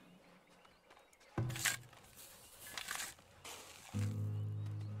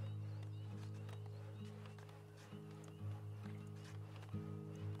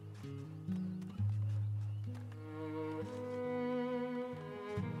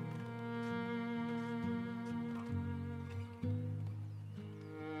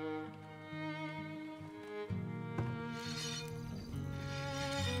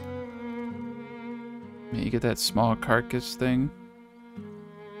 You get that small carcass thing.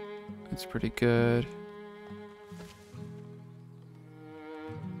 That's pretty good.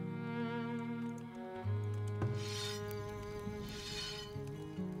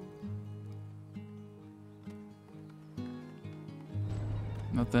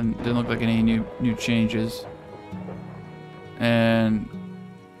 Nothing, didn't look like any new changes. And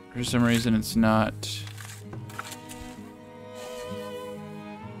for some reason it's not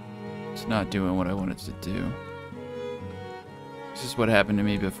doing what I wanted to do. This is what happened to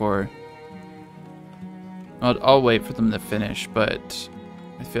me before. I'll wait for them to finish, but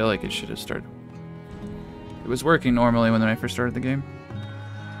I feel like it should have started. It was working normally when I first started the game.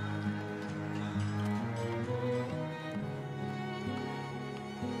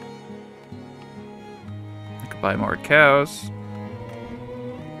 I could buy more cows.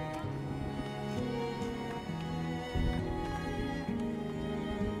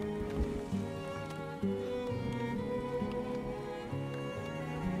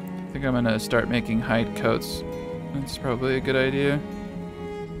 I think I'm gonna start making hide coats. That's probably a good idea.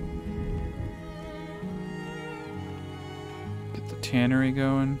 Get the tannery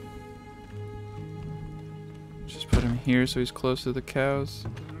going. Just put him here so he's close to the cows.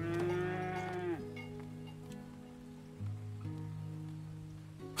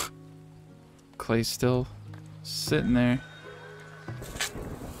 Clay's still sitting there.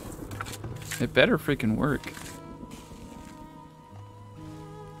 It better freaking work.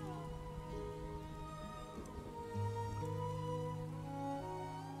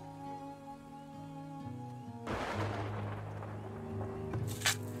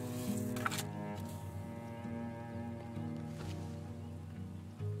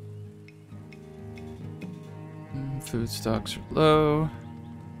 Food stocks are low.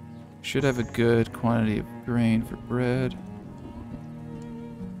 Should have a good quantity of grain for bread.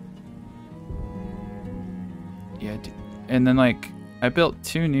 Yeah, and then like I built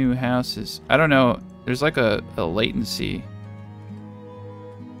 2 new houses. I don't know. There's like a latency.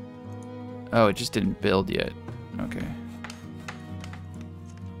 Oh, it just didn't build yet. Okay.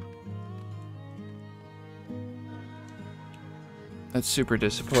 That's super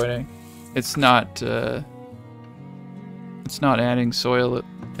disappointing. It's not adding soil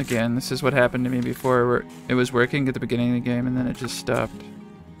again. This is what happened to me before, where it was working at the beginning of the game and then it just stopped.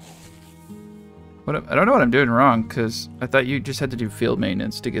 I don't know what I'm doing wrong, because I thought you just had to do field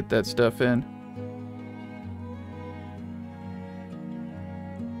maintenance to get that stuff in.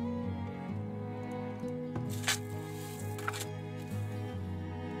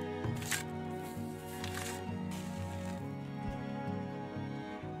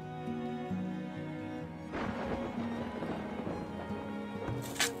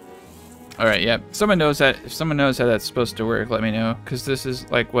 Alright, yeah. If someone knows how that's supposed to work, let me know. Because this is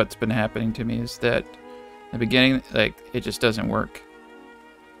like what's been happening to me, is that in the beginning, like, it just doesn't work.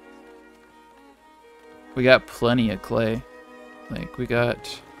 We got plenty of clay. Like, we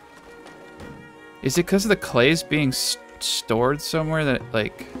got... Is it because of the clay's being stored somewhere that,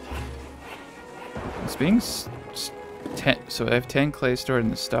 like... It's being... So I have 10 clay stored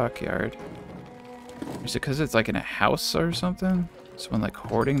in the stockyard. Is it because it's like in a house or something? Someone like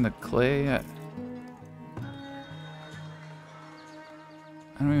hoarding the clay? I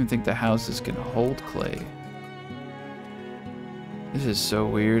don't even think the houses can hold clay. This is so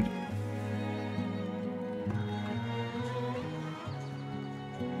weird.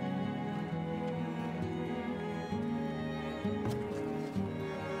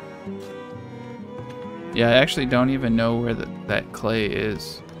 Yeah, I actually don't even know where that clay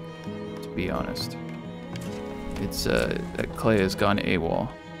is, to be honest. It's that clay has gone AWOL.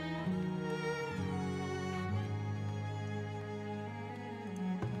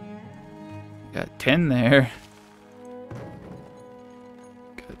 Got 10 there.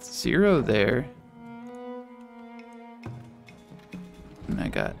 Got 0 there. And I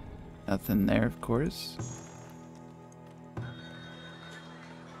got nothing there, of course.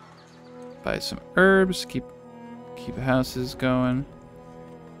 Buy some herbs, keep houses going.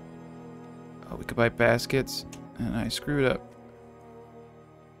 Oh, we could buy baskets, and I screwed up.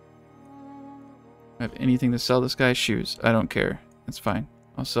 I have anything to sell this guy? Shoes. I don't care. It's fine.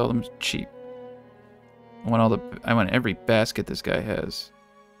 I'll sell them cheap. I want every basket this guy has.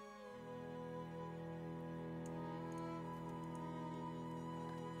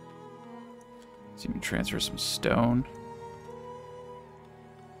 Let's even transfer some stone.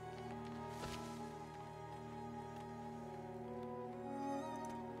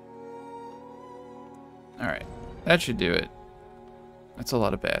 Alright, that should do it. That's a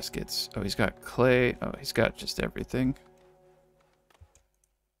lot of baskets. Oh, he's got clay. Oh, he's got just everything.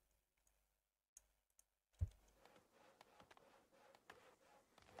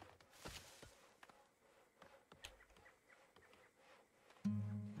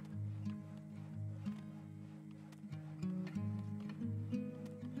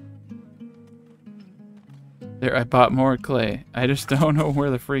 There, I bought more clay. I just don't know where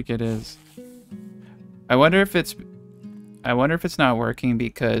the freak it is. I wonder if it's not working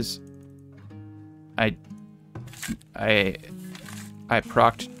because I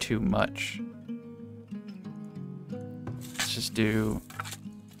procced too much. Let's just do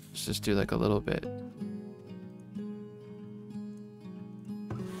like a little bit.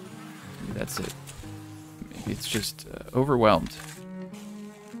 Maybe that's it. Maybe it's just overwhelmed.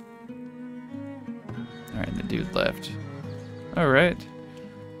 Alright, the dude left. Alright.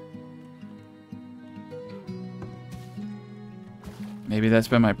 Maybe that's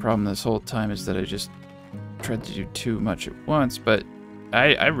been my problem this whole time, is that I just tried to do too much at once, but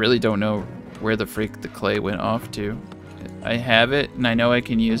I really don't know where the freak the clay went off to. I have it, and I know I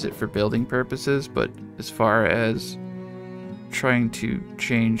can use it for building purposes, but as far as trying to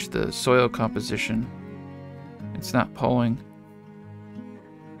change the soil composition, it's not pulling.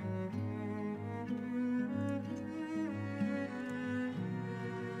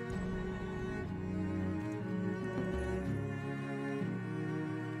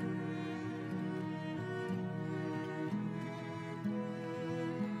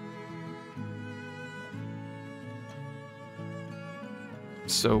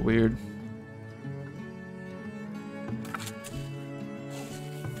 So weird.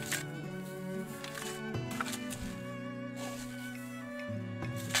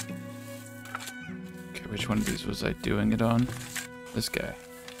 Okay, which one of these was I doing it on? This guy.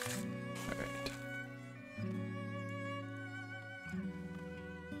 Alright.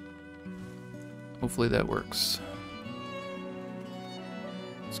 Hopefully that works.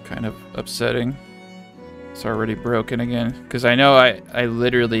 It's kind of upsetting. It's already broken again, because I know I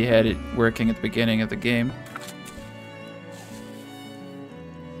literally had it working at the beginning of the game.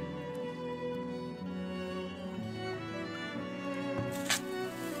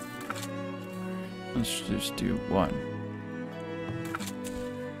 Let's just do one.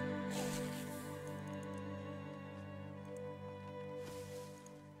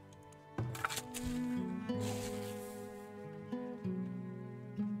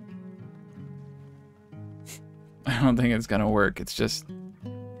 I don't think it's gonna work. It's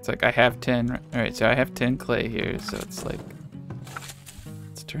like I have 10. Alright, so I have 10 clay here, so it's like,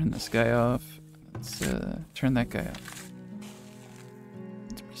 let's turn this guy off. Let's turn that guy off.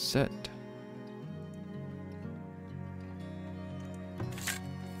 Let's reset.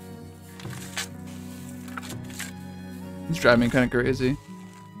 It's driving me kind of crazy.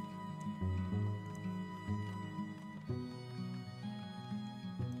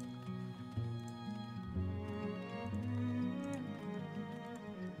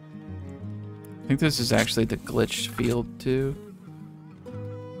 I think this is actually the glitched field too.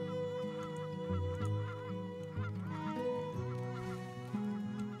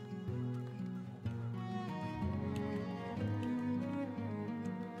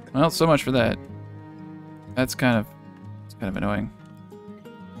 Well, so much for that. It's kind of annoying.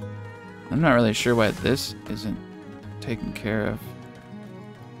 I'm not really sure why this isn't taken care of.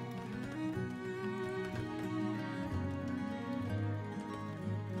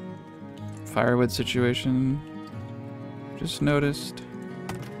 Firewood situation. Just noticed.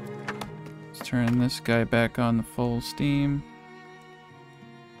 Let's turn this guy back on the full steam.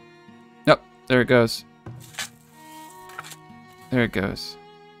 Nope, there it goes. There it goes.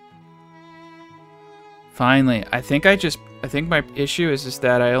 Finally, I think my issue is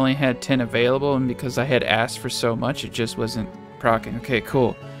that I only had 10 available, and because I had asked for so much, it just wasn't proccing. Okay,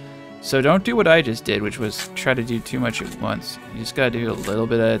 cool. So don't do what I just did, which was try to do too much at once. You just gotta do a little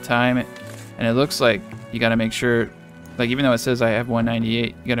bit at a time. And it looks like you gotta make sure, like even though it says I have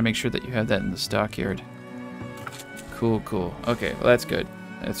 198, you gotta make sure that you have that in the stockyard. Cool, cool. Okay, well that's good.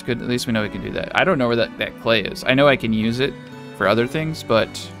 That's good. At least we know we can do that. I don't know where that clay is. I know I can use it for other things, but...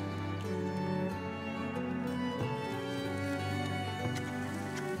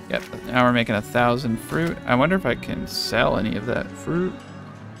 Yep, now we're making 1,000 fruit. I wonder if I can sell any of that fruit.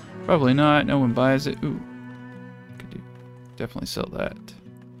 Probably not. No one buys it. Ooh. Could definitely sell that.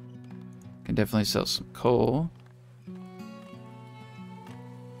 Can definitely sell some coal.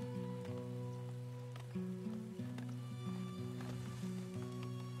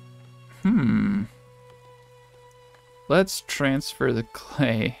 Let's transfer the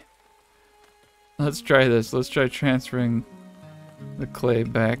clay. Let's try this. Let's try transferring the clay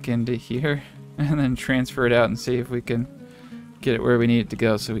back into here and then transfer it out and see if we can get it where we need it to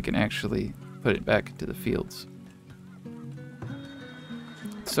go so we can actually put it back into the fields.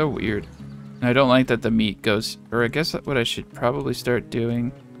 It's so weird. And I don't like that the meat goes, or I guess what I should probably start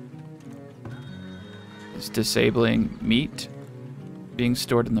doing is disabling meat being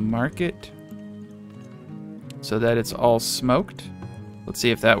stored in the market so that it's all smoked. Let's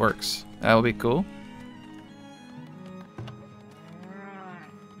see if that works. That'll be cool.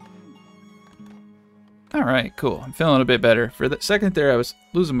 Alright, cool. I'm feeling a bit better. For the second there, I was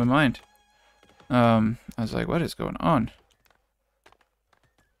losing my mind. I was like, what is going on?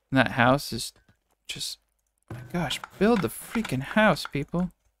 And that house is just... Oh my gosh, build the freaking house,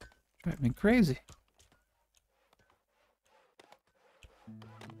 people. Drive me crazy.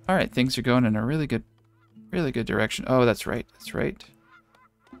 Alright, things are going in a really good direction. Oh, that's right. That's right.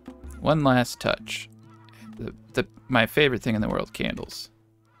 One last touch. My favorite thing in the world, candles.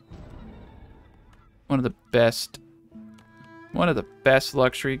 One of the best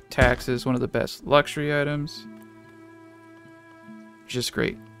luxury taxes, one of the best luxury items. Just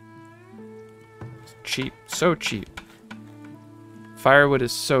great. It's cheap, so cheap. Firewood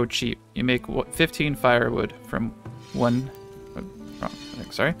is so cheap. You make 15 firewood from one...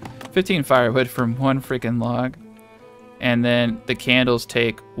 sorry. 15 firewood from one freaking log. And then the candles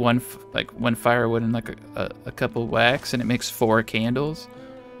take one firewood and like a couple wax, and it makes 4 candles.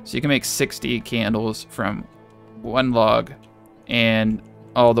 So you can make 60 candles from one log and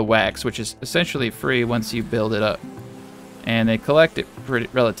all the wax, which is essentially free once you build it up. And they collect it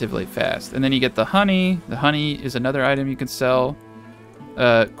relatively fast. And then you get the honey. The honey is another item you can sell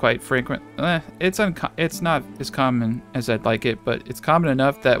quite frequent. It's not as common as I'd like it, but it's common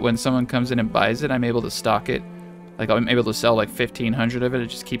enough that when someone comes in and buys it, I'm able to stock it. Like I'm able to sell like 1,500 of it. I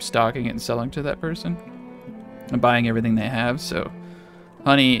just keep stocking it and selling to that person and buying everything they have. So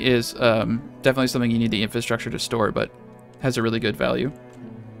honey is definitely something you need the infrastructure to store, but has a really good value.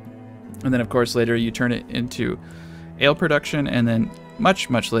 And then of course later you turn it into ale production, and then much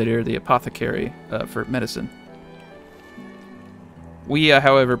later the apothecary for medicine. We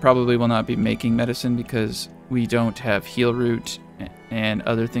however probably will not be making medicine because we don't have heal root and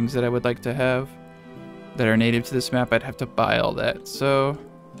other things that I would like to have that are native to this map. I'd have to buy all that. So,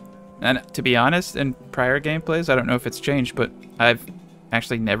 and to be honest, in prior gameplays, I don't know if it's changed, but I've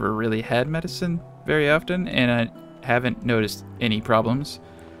actually never really had medicine very often, and I haven't noticed any problems.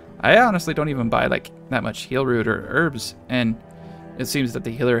 I honestly don't even buy like that much heal root or herbs, and it seems that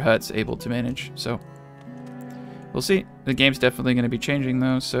the healer hut's able to manage, so we'll see. The game's definitely going to be changing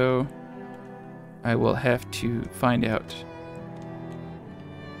though, so I will have to find out.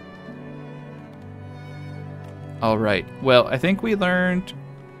 Alright, well, I think we learned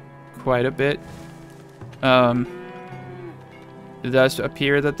quite a bit. It does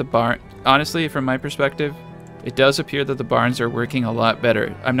appear that the barn... Honestly, from my perspective, it does appear that the barns are working a lot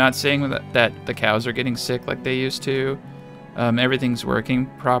better. I'm not saying that the cows are getting sick like they used to. Everything's working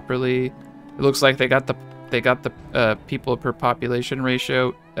properly. It looks like they got the people per population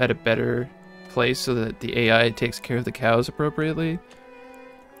ratio at a better place so that the AI takes care of the cows appropriately.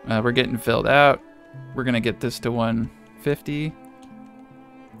 We're getting filled out. We're going to get this to 150.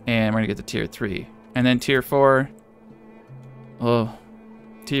 And we're going to get to tier 3. And then tier 4... Well,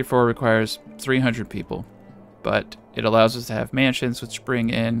 tier 4 requires 300 people. But it allows us to have mansions which bring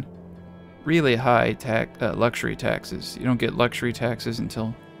in really high luxury taxes. You don't get luxury taxes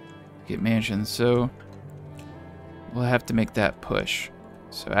until you get mansions. So we'll have to make that push.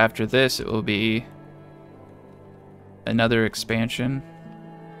 So after this, it will be another expansion.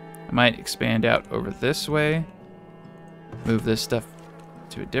 I might expand out over this way. Move this stuff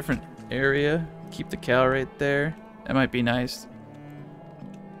to a different area. Keep the cow right there. That might be nice.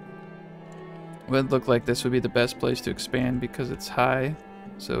 Would look like this would be the best place to expand because it's high.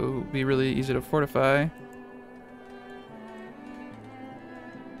 so it'll be really easy to fortify.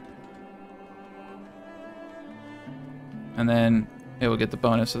 And then it will get the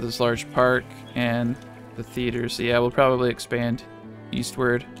bonus of this large park and the theater. So yeah, we'll probably expand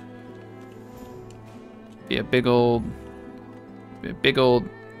eastward. Be a big old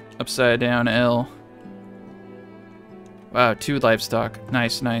upside down L. Wow, 2 livestock.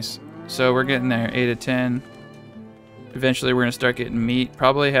 Nice, nice. So we're getting there, 8 of 10. Eventually we're gonna start getting meat.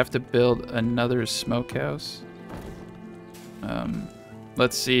 Probably have to build another smokehouse.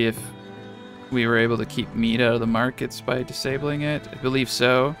 Let's see if we were able to keep meat out of the markets by disabling it. I believe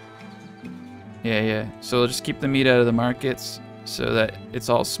so. Yeah. So we'll just keep the meat out of the markets so that it's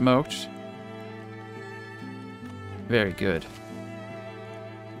all smoked. Very good.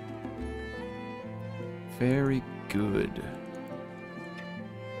 Very good.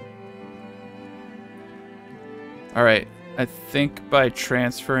 Alright, I think by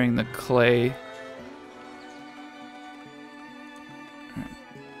transferring the clay...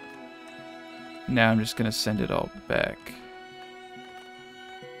 Now I'm just gonna send it all back.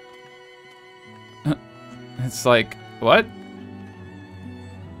 It's like, what?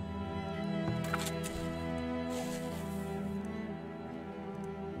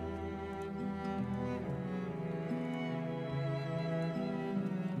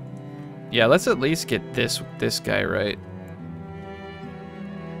 Yeah, let's at least get this guy right.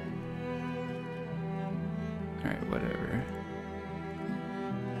 Alright, whatever.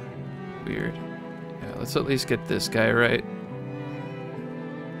 Weird. Yeah, let's at least get this guy right.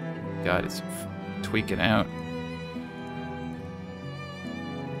 God, it's tweaking out.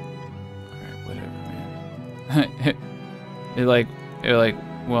 Alright, whatever, man. it like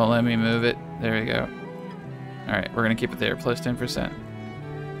won't let me move it. There we go. Alright, we're gonna keep it there, plus 10%.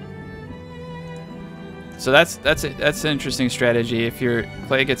 So that's an interesting strategy. If your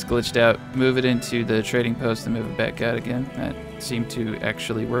clay gets glitched out, move it into the trading post and move it back out again. That seemed to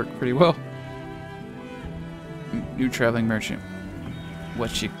actually work pretty well. New traveling merchant.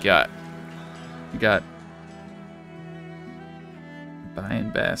 What you got? You got buying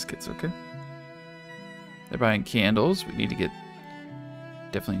baskets, okay. They're buying candles. We need to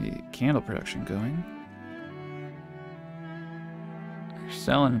definitely need candle production going. They're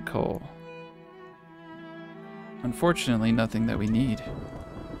selling coal. Unfortunately, nothing that we need.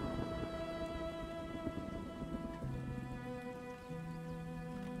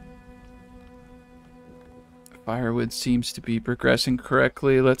 Firewood seems to be progressing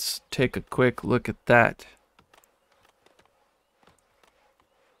correctly. Let's take a quick look at that.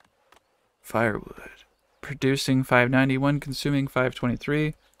 Firewood. Producing 591, consuming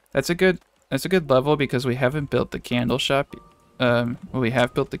 523. That's a good level because we haven't built the candle shop. Well, we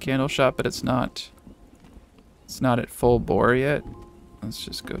have built the candle shop, but it's not at full bore yet. Let's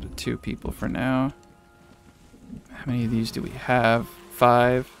just go to 2 people for now. How many of these do we have?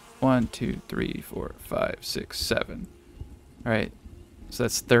 5. 1, 2, 3, 4, 5, 6, 7. Alright. So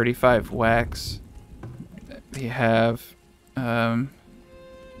that's 35 wax. We have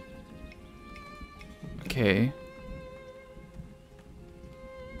okay.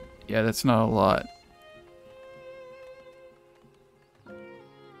 Yeah, that's not a lot.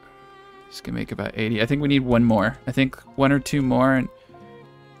 This can make about 80. I think we need 1 more. I think 1 or 2 more,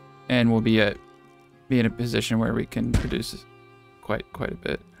 and we'll be in a position where we can produce quite a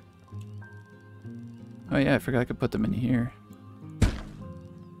bit. Oh yeah, I forgot I could put them in here.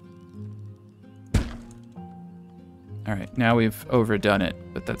 All right, now we've overdone it,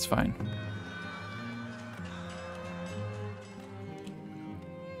 but that's fine.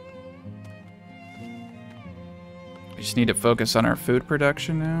 We just need to focus on our food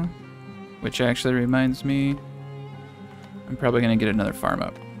production now. Which actually reminds me, I'm probably going to get another farm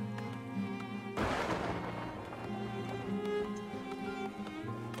up.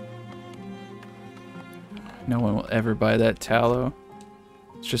 No one will ever buy that tallow.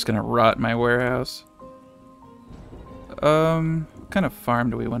 It's just going to rot in my warehouse. What kind of farm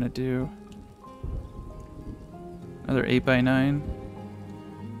do we want to do? Another 8x9.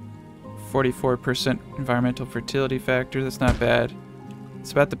 44% environmental fertility factor. That's not bad.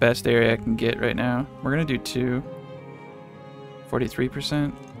 It's about the best area I can get right now. We're gonna do 2.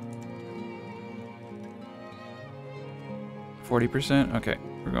 43%. 40%? Okay,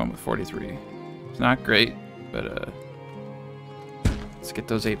 we're going with 43. It's not great, but let's get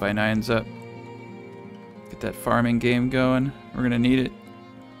those 8x9s up. Get that farming game going. We're gonna need it.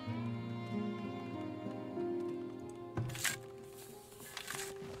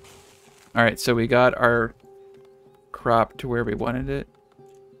 Alright, so we got our crop to where we wanted it.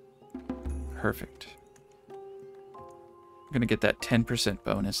 Perfect. We're gonna get that 10%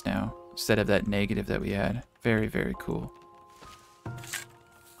 bonus now instead of that negative that we had. Very, very cool.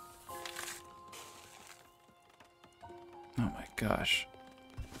 Oh my gosh.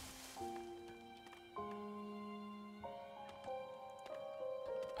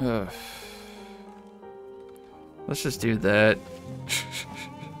 Ugh. Let's just do that.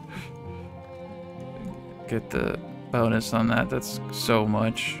 Get the bonus on that. That's so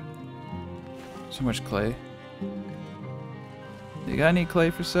much. So much clay. You got any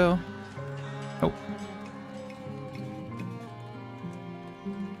clay for sale? Oh.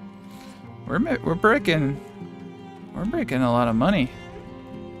 We're breaking a lot of money.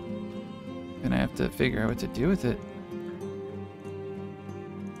 Gonna have to figure out what to do with it.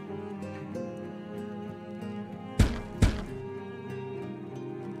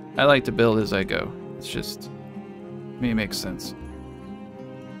 I like to build as I go. It's just, to me, it makes sense.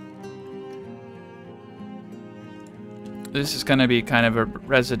 This is gonna be kind of a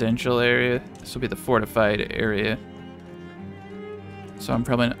residential area. This will be the fortified area. So I'm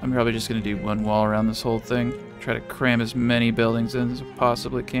probably just gonna do one wall around this whole thing. Try to cram as many buildings in as I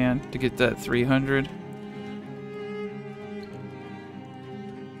possibly can to get that 300.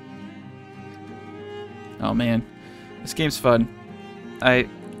 Oh man, this game's fun. I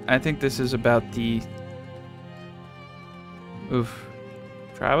think this is about the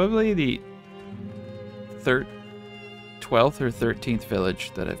probably the 12th or 13th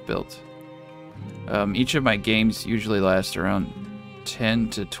village that I've built. Each of my games usually last around 10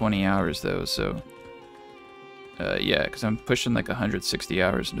 to 20 hours though, so yeah, because I'm pushing like 160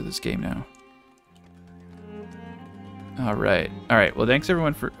 hours into this game now. Alright, well thanks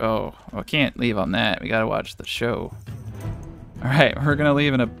everyone for, I can't leave on that, we gotta watch the show. Alright, we're gonna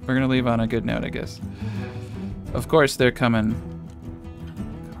leave on a good note, I guess. Of course they're coming.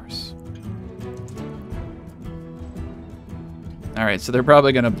 Of course. Alright, so they're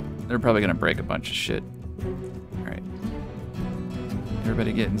probably gonna break a bunch of shit. Alright.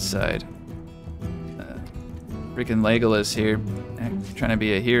 Everybody get inside. Freaking Legolas here. Trying to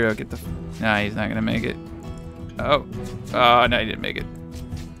be a hero, nah, he's not gonna make it. Oh, no, he didn't make it.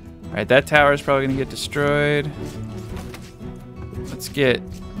 Alright, that tower is probably gonna get destroyed. Let's get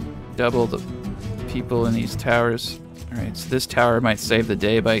double the people in these towers. Alright, so this tower might save the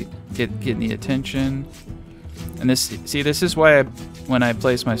day by getting the attention. And this is why when I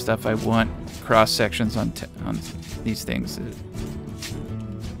place my stuff, I want cross sections on these things. It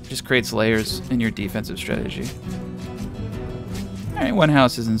just creates layers in your defensive strategy. Alright, one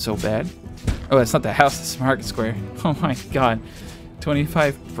house isn't so bad. Oh, that's not the house, that's the market square. Oh my god.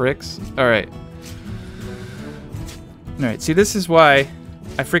 25 bricks? Alright. Alright, see, this is why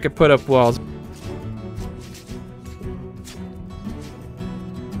I freaking put up walls.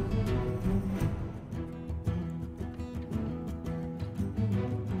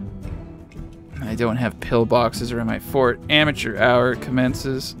 I don't have pillboxes around my fort. Amateur hour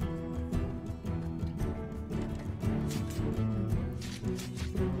commences.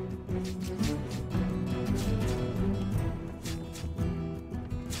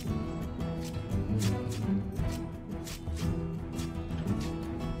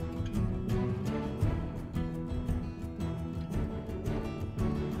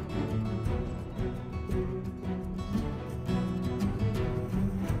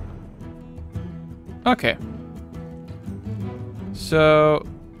 Okay. So,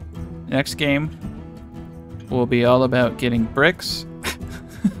 next game will be all about getting bricks.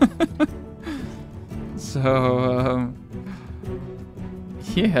 So,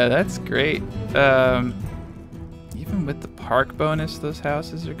 yeah, that's great. Even with the park bonus, those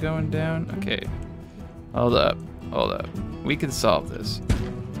houses are going down. Okay. Hold up. We can solve this.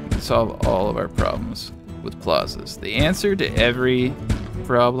 We can solve all of our problems with plazas. The answer to every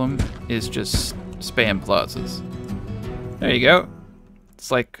problem is just spam plazas. There you go. It's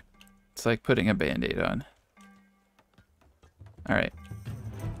like putting a band-aid on. Alright.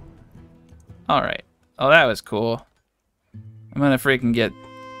 Oh, that was cool. I'm gonna freaking get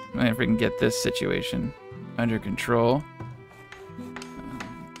this situation under control.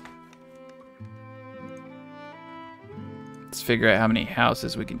 Let's figure out how many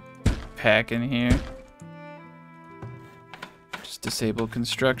houses we can pack in here. Just disable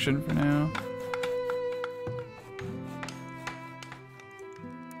construction for now.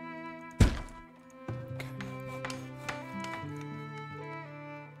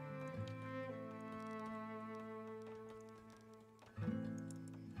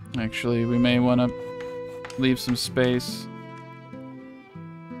 Actually, we may want to leave some space.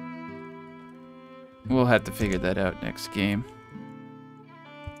 We'll have to figure that out next game.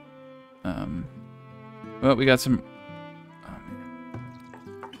 Well, we got some...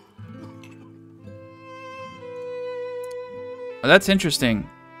 That's interesting.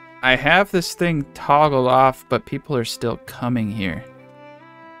 I have this thing toggled off, but people are still coming here.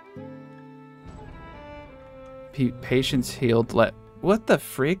 Patients healed. What the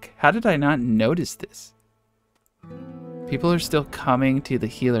freak? How did I not notice this? People are still coming to the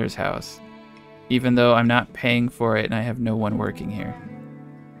healer's house, even though I'm not paying for it and I have no one working here.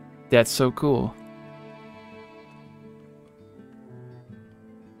 That's so cool.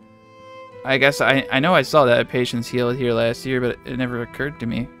 I guess I know I saw that patients healed here last year, but it never occurred to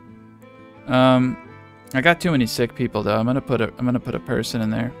me. I got too many sick people though. I'm gonna put a person in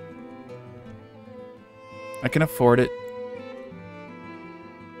there. I can afford it.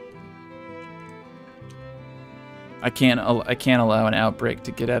 I can't allow an outbreak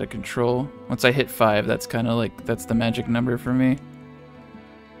to get out of control. Once I hit 5, that's kind of like that's the magic number for me.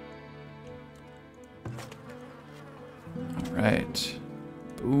 All right.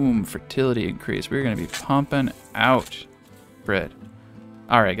 Boom, fertility increase. We're gonna be pumping out bread.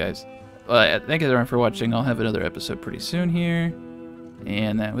 All right, guys. Well, thank you everyone for watching. I'll have another episode pretty soon here,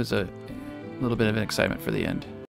 and that was a little bit of an excitement for the end.